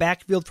the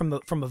backfield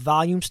from a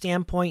volume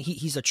standpoint.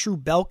 He's a true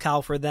bell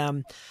cow for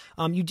them.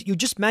 You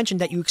just mentioned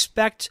that you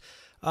expect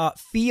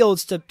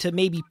Fields to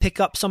maybe pick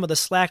up some of the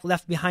slack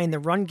left behind the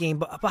run game,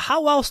 but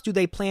how else do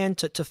they plan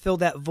to fill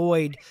that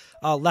void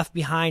left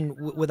behind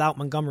without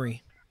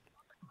Montgomery?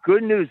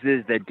 Good news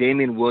is that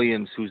Damian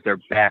Williams, who's their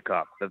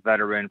backup, the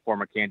veteran,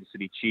 former Kansas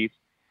City Chief,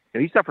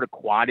 he suffered a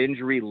quad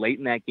injury late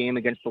in that game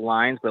against the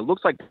Lions, but it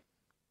looks like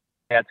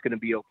that's going to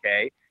be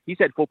okay. He's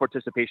had full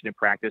participation in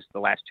practice the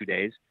last 2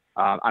 days,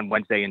 on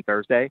Wednesday and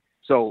Thursday.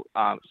 So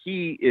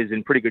he is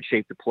in pretty good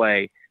shape to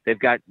play. They've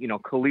got,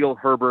 Khalil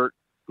Herbert,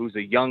 who's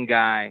a young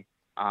guy,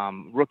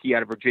 rookie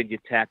out of Virginia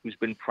Tech, who's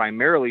been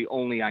primarily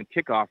only on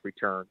kickoff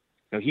return.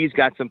 He's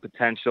got some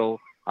potential.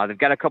 They've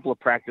got a couple of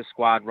practice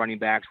squad running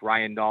backs,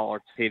 Ryan Dahl,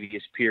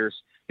 Octavius Pierce.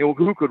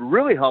 Who could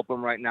really help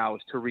him right now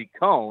is Tariq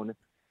Cohen,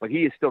 but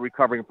he is still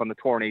recovering from the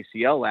torn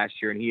ACL last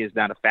year, and he is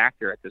not a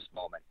factor at this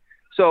moment.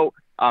 So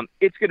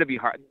it's going to be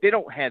hard. They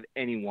don't have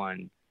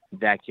anyone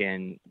that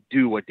can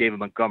do what David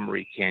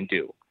Montgomery can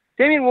do.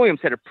 Damian Williams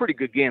had a pretty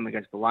good game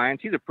against the Lions.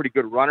 He's a pretty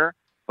good runner,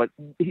 but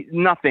he's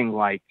nothing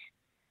like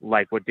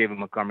what David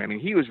Montgomery. I mean,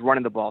 he was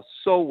running the ball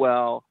so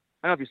well.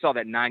 I don't know if you saw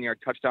that 9-yard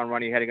touchdown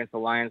run he had against the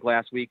Lions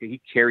last week. He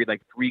carried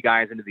like 3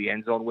 guys into the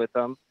end zone with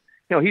him.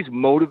 He's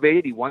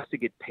motivated. He wants to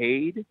get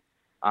paid.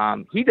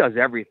 He does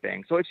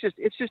everything. So it's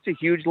just a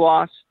huge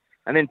loss.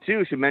 And then,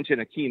 too, should mention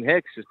Akeem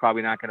Hicks is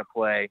probably not going to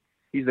play.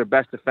 He's their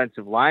best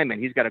defensive lineman.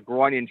 He's got a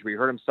groin injury. He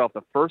hurt himself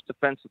the first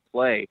defensive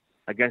play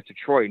against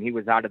Detroit, and he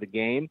was out of the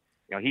game.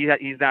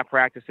 He's not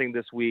practicing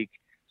this week.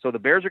 So the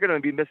Bears are going to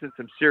be missing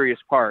some serious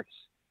parts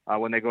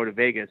when they go to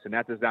Vegas, and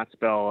that does not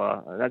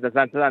spell that's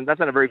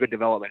not a very good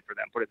development for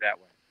them. Put it that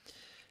way.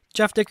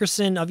 Jeff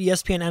Dickerson of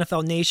ESPN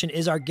NFL Nation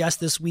is our guest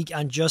this week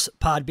on Just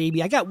Pod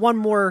Baby. I got one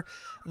more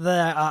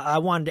that I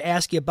wanted to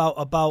ask you about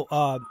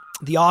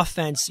the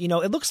offense.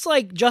 It looks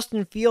like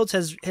Justin Fields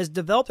has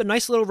developed a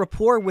nice little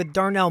rapport with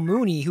Darnell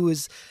Mooney, who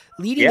is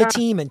leading the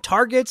team in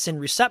targets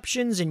and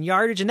receptions and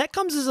yardage, and that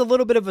comes as a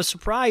little bit of a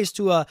surprise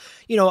to a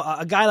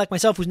guy like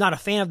myself who's not a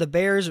fan of the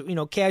Bears,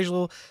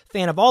 casual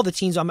fan of all the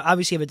teams. I'm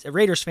obviously a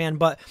Raiders fan,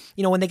 but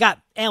when they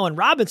got Allen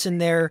Robinson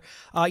there,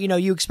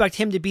 you expect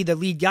him to be the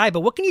lead guy.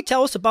 But what can you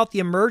tell us about the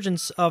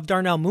emergence of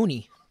Darnell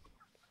Mooney?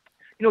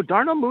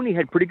 Darnell Mooney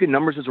had pretty good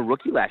numbers as a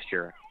rookie last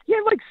year. He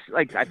had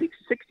like I think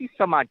 60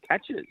 some odd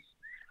catches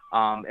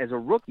as a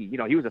rookie.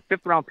 He was a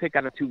 5th round pick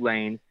out of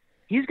Tulane.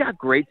 He's got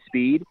great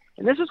speed,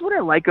 and this is what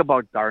I like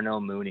about Darnell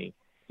Mooney.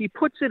 He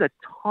puts in a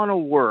ton of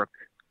work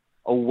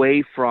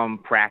away from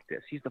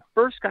practice. He's the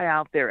first guy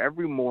out there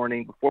every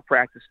morning before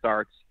practice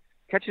starts,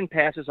 catching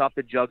passes off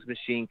the jugs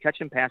machine,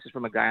 catching passes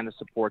from a guy on the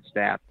support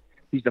staff.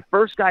 He's the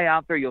first guy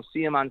out there. You'll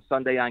see him on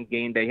Sunday on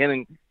game day. Him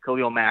and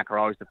Khalil Mack are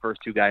always the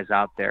first 2 guys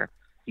out there.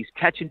 He's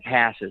catching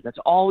passes. That's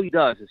all he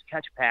does is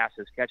catch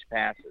passes.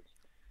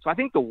 So I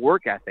think the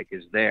work ethic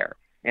is there,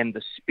 and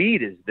the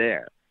speed is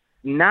there.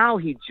 Now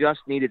he just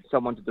needed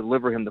someone to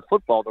deliver him the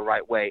football the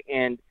right way.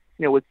 And,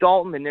 with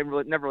Dalton, they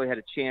never really had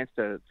a chance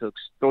to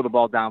throw the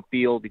ball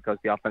downfield because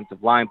the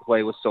offensive line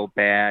play was so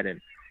bad,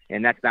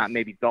 and that's not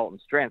maybe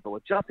Dalton's strength. But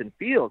with Justin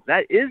Fields,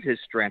 that is his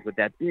strength with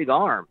that big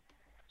arm.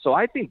 So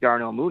I think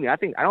Darnell Mooney, I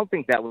don't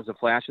think that was a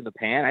flash in the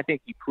pan. I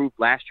think he proved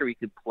last year he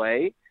could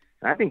play,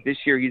 and I think this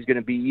year he's going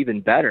to be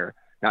even better.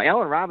 Now,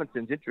 Allen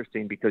Robinson's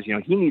interesting because,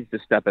 he needs to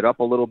step it up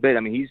a little bit. I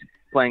mean, he's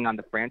playing on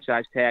the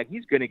franchise tag.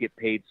 He's going to get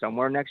paid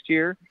somewhere next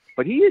year,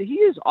 but he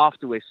is off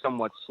to a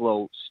somewhat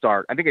slow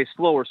start. I think a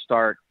slower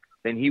start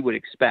than he would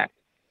expect.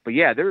 But,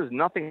 yeah, there is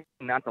nothing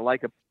not to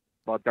like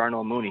about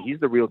Darnell Mooney. He's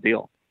the real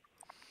deal.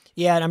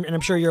 Yeah, and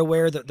I'm sure you're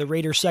aware that the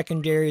Raiders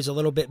secondary is a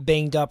little bit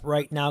banged up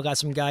right now. Got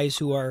some guys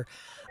who are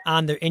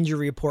on their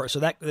injury report, so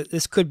that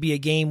this could be a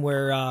game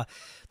where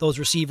those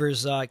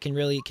receivers can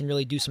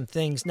really do some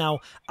things. Now,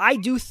 I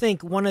do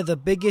think one of the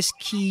biggest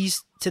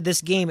keys to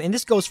this game, and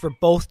this goes for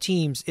both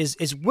teams,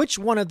 is which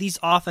one of these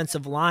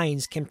offensive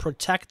lines can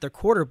protect their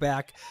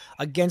quarterback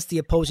against the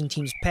opposing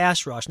team's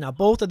pass rush. Now,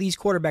 both of these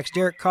quarterbacks,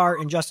 Derek Carr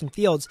and Justin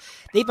Fields,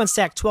 they've been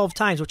sacked 12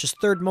 times, which is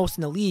 3rd most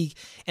in the league,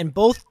 and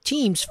both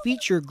teams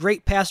feature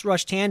great pass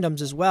rush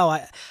tandems as well.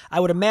 I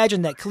would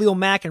imagine that Khalil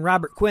Mack and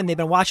Robert Quinn, they've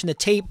been watching the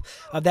tape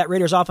of that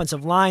Raiders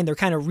offensive line. They're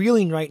kind of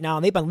reeling right now,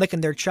 and they've been licking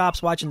their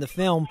chops watching the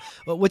film.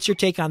 What's your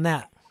take on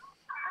that?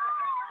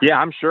 Yeah,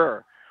 I'm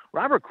sure.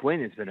 Robert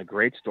Quinn has been a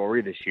great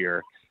story this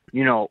year.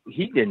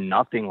 he did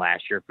nothing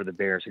last year for the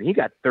Bears, and he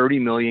got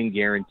 $30 million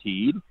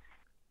guaranteed.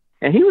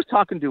 And he was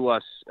talking to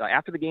us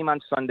after the game on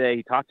Sunday.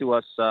 He talked to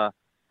us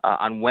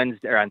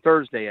on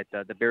Thursday at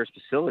the Bears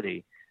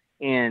facility.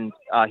 And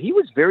he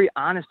was very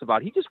honest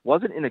about he just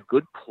wasn't in a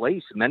good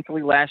place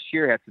mentally last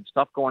year. Had some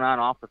stuff going on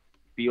off the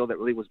field that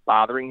really was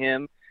bothering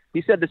him.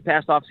 He said this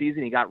past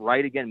offseason he got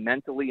right again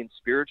mentally and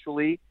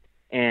spiritually.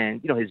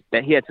 And,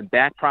 he had some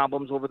back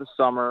problems over the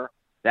summer.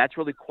 That's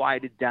really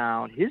quieted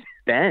down. His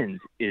bend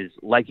is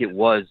like it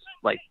was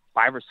like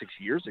 5 or 6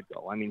 years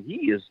ago. I mean,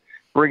 he is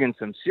bringing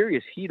some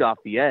serious heat off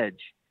the edge.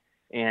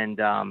 And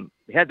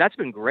that's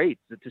been great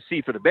to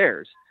see for the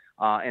Bears.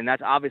 And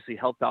that's obviously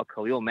helped out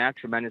Khalil Mack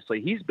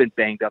tremendously. He's been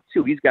banged up,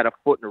 too. He's got a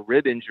foot and a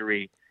rib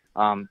injury.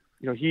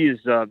 He is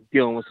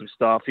dealing with some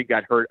stuff. He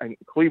got hurt in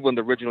Cleveland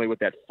originally with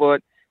that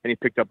foot, and he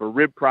picked up a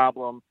rib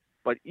problem.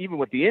 But even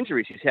with the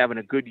injuries, he's having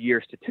a good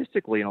year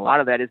statistically, and a lot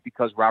of that is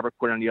because Robert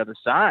Quinn on the other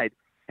side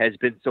has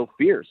been so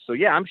fierce. So,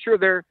 yeah, I'm sure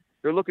they're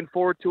looking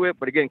forward to it.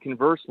 But, again,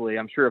 conversely,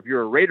 I'm sure if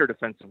you're a Raider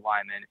defensive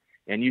lineman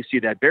and you see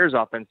that Bears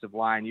offensive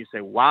line, you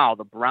say, wow,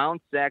 the Browns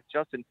sacked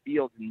Justin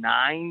Fields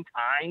 9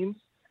 times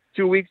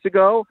 2 weeks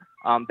ago.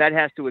 That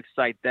has to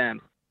excite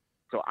them.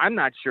 So I'm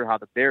not sure how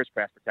the Bears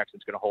pass protection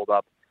is going to hold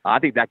up. I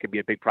think that could be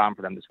a big problem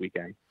for them this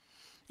weekend.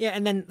 Yeah,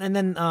 and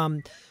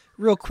then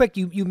real quick,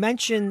 you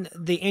mentioned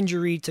the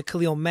injury to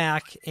Khalil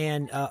Mack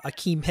and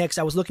Akeem Hicks.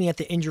 I was looking at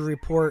the injury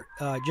report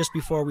just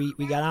before we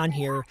got on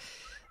here.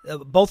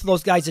 Both of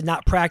those guys did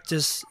not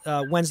practice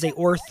Wednesday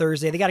or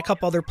Thursday. They got a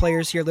couple other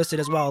players here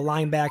listed as well, a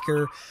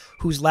linebacker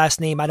whose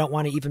last name I don't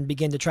want to even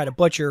begin to try to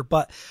butcher.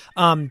 But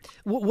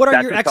what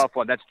are your tough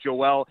one? That's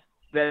Joel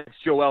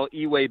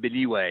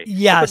Iwe-Beliwe.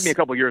 Yes. It took me a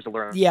couple years to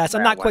learn. Yes,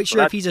 I'm not quite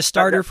sure if he's a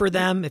starter for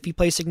them, if he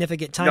plays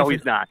significant time. No,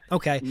 he's not.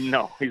 Okay.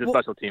 No, he's a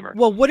special teamer.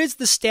 Well, what is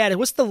the status?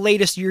 What's the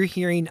latest you're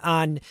hearing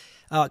on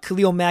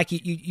Khalil Mack?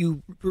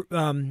 You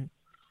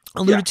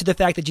alluded to the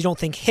fact that you don't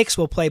think Hicks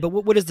will play, but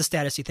what is the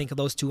status you think of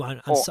those two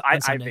on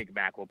Sunday? I think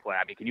Mack will play.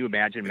 I mean, can you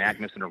imagine Mack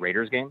missing a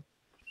Raiders game?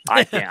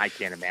 I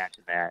can't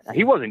imagine that.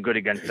 He wasn't good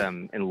against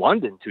them in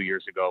London 2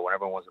 years ago when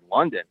everyone was in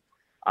London.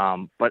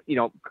 But,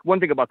 one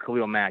thing about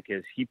Khalil Mack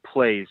is he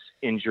plays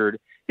injured.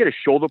 He had a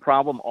shoulder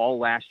problem all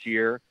last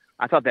year.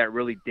 I thought that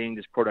really dinged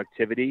his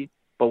productivity.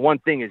 But one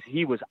thing is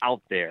he was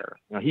out there.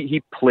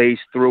 He plays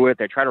through it.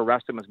 They try to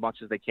rest him as much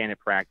as they can at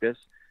practice.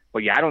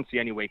 But, yeah, I don't see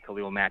any way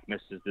Khalil Mack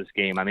misses this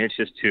game. I mean, it's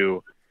just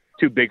too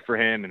big for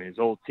him and his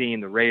old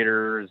team, the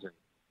Raiders.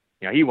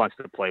 And, he wants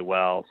to play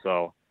well.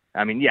 So,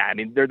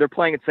 they're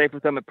playing it safe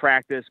with him at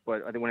practice.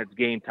 But I think when it's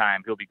game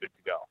time, he'll be good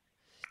to go.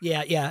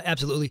 Yeah,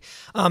 absolutely.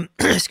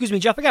 Excuse me,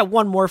 Jeff, I got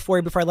one more for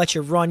you before I let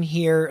you run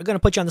here. I'm going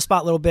to put you on the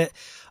spot a little bit.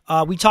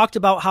 We talked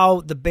about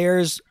how the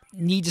Bears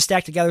need to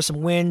stack together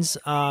some wins,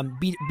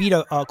 beat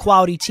a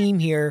quality team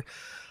here.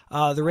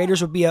 The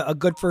Raiders would be a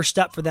good first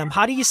step for them.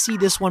 How do you see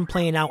this one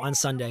playing out on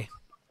Sunday?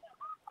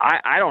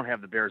 I don't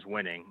have the Bears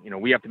winning.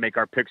 We have to make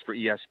our picks for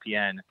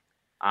ESPN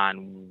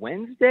on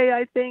Wednesday,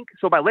 I think.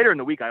 So by later in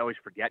the week, I always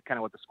forget kind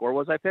of what the score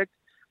was I picked.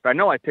 But I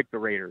know I picked the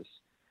Raiders.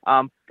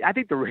 I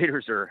think the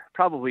Raiders are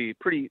probably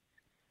pretty,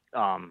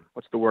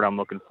 what's the word I'm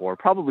looking for?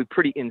 Probably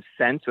pretty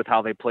incensed with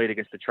how they played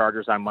against the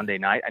Chargers on Monday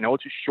night. I know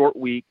it's a short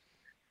week,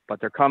 but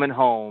they're coming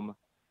home.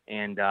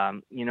 And,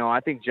 I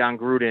think John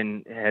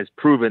Gruden has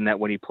proven that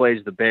when he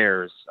plays the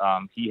Bears,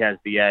 he has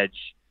the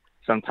edge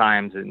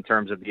sometimes in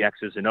terms of the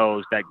X's and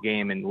O's. That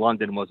game in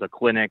London was a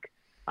clinic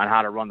on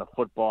how to run the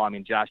football. I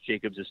mean, Josh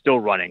Jacobs is still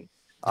running,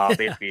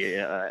 basically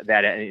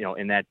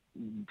in that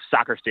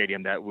soccer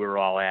stadium that we were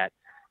all at.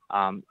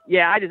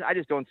 I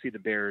just don't see the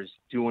Bears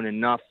doing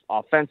enough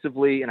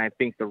offensively, and I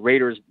think the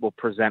Raiders will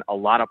present a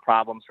lot of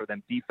problems for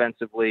them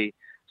defensively.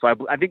 So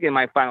I think in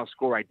my final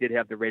score, I did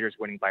have the Raiders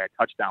winning by a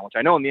touchdown, which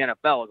I know in the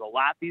NFL is a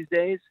lot these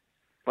days,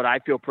 but I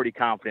feel pretty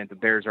confident the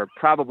Bears are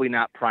probably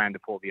not primed to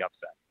pull the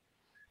upset.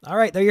 All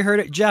right, there you heard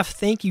it. Jeff,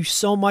 thank you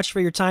so much for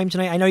your time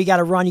tonight. I know you got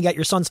to run. You got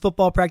your son's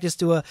football practice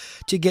to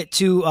get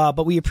to,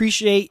 but we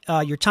appreciate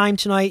your time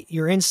tonight,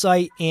 your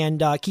insight,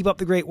 and keep up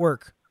the great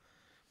work.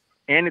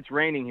 And it's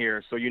raining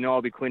here, so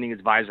I'll be cleaning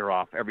his visor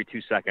off every 2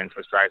 seconds,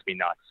 which drives me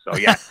nuts. So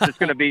yeah, it's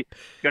gonna be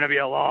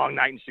a long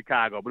night in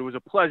Chicago. But it was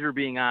a pleasure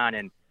being on,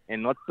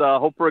 and let's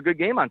hope for a good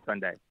game on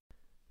Sunday.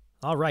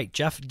 All right,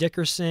 Jeff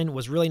Dickerson,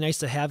 was really nice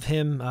to have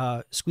him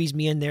squeeze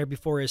me in there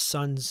before his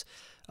son's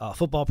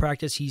football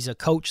practice. He's a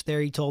coach there,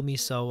 he told me,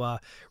 so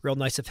real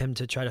nice of him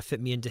to try to fit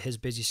me into his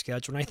busy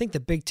schedule. And I think the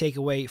big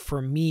takeaway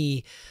for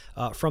me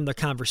from the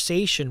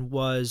conversation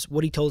was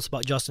what he told us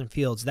about Justin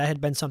Fields. That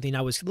had been something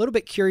I was a little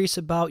bit curious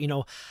about.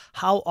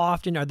 How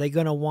often are they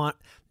going to want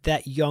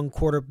that young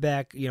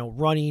quarterback,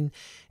 running?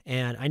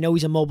 And I know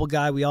he's a mobile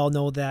guy. We all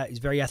know that. He's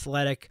very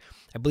athletic.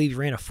 I believe he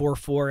ran a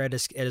 4.4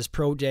 at his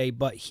pro day,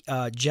 but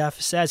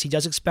Jeff says he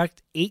does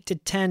expect 8 to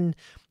 10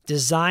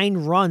 design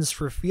runs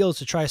for Fields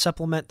to try to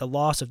supplement the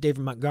loss of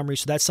David Montgomery.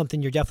 So that's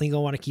something you're definitely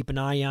going to want to keep an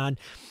eye on.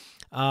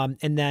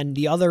 And then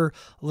the other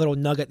little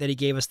nugget that he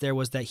gave us there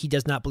was that he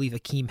does not believe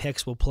Akeem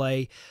Hicks will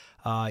play.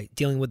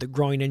 dealing with the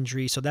groin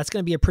injury. So that's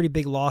going to be a pretty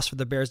big loss for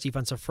the Bears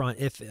defensive front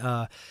if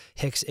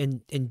Hicks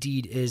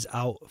indeed is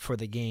out for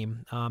the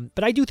game.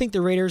 But I do think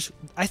the Raiders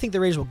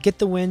will get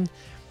the win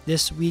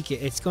this week.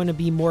 It's going to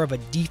be more of a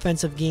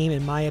defensive game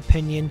in my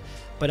opinion,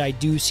 but I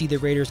do see the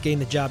Raiders getting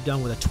the job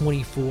done with a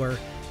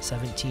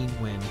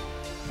 24-17 win.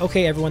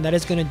 Okay, everyone, that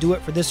is going to do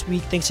it for this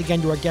week. Thanks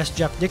again to our guest,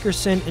 Jeff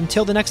Dickerson.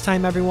 Until the next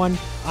time, everyone,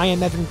 I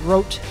am Evan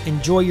Grote.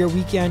 Enjoy your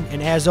weekend,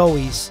 and as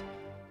always,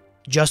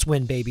 just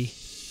win, baby.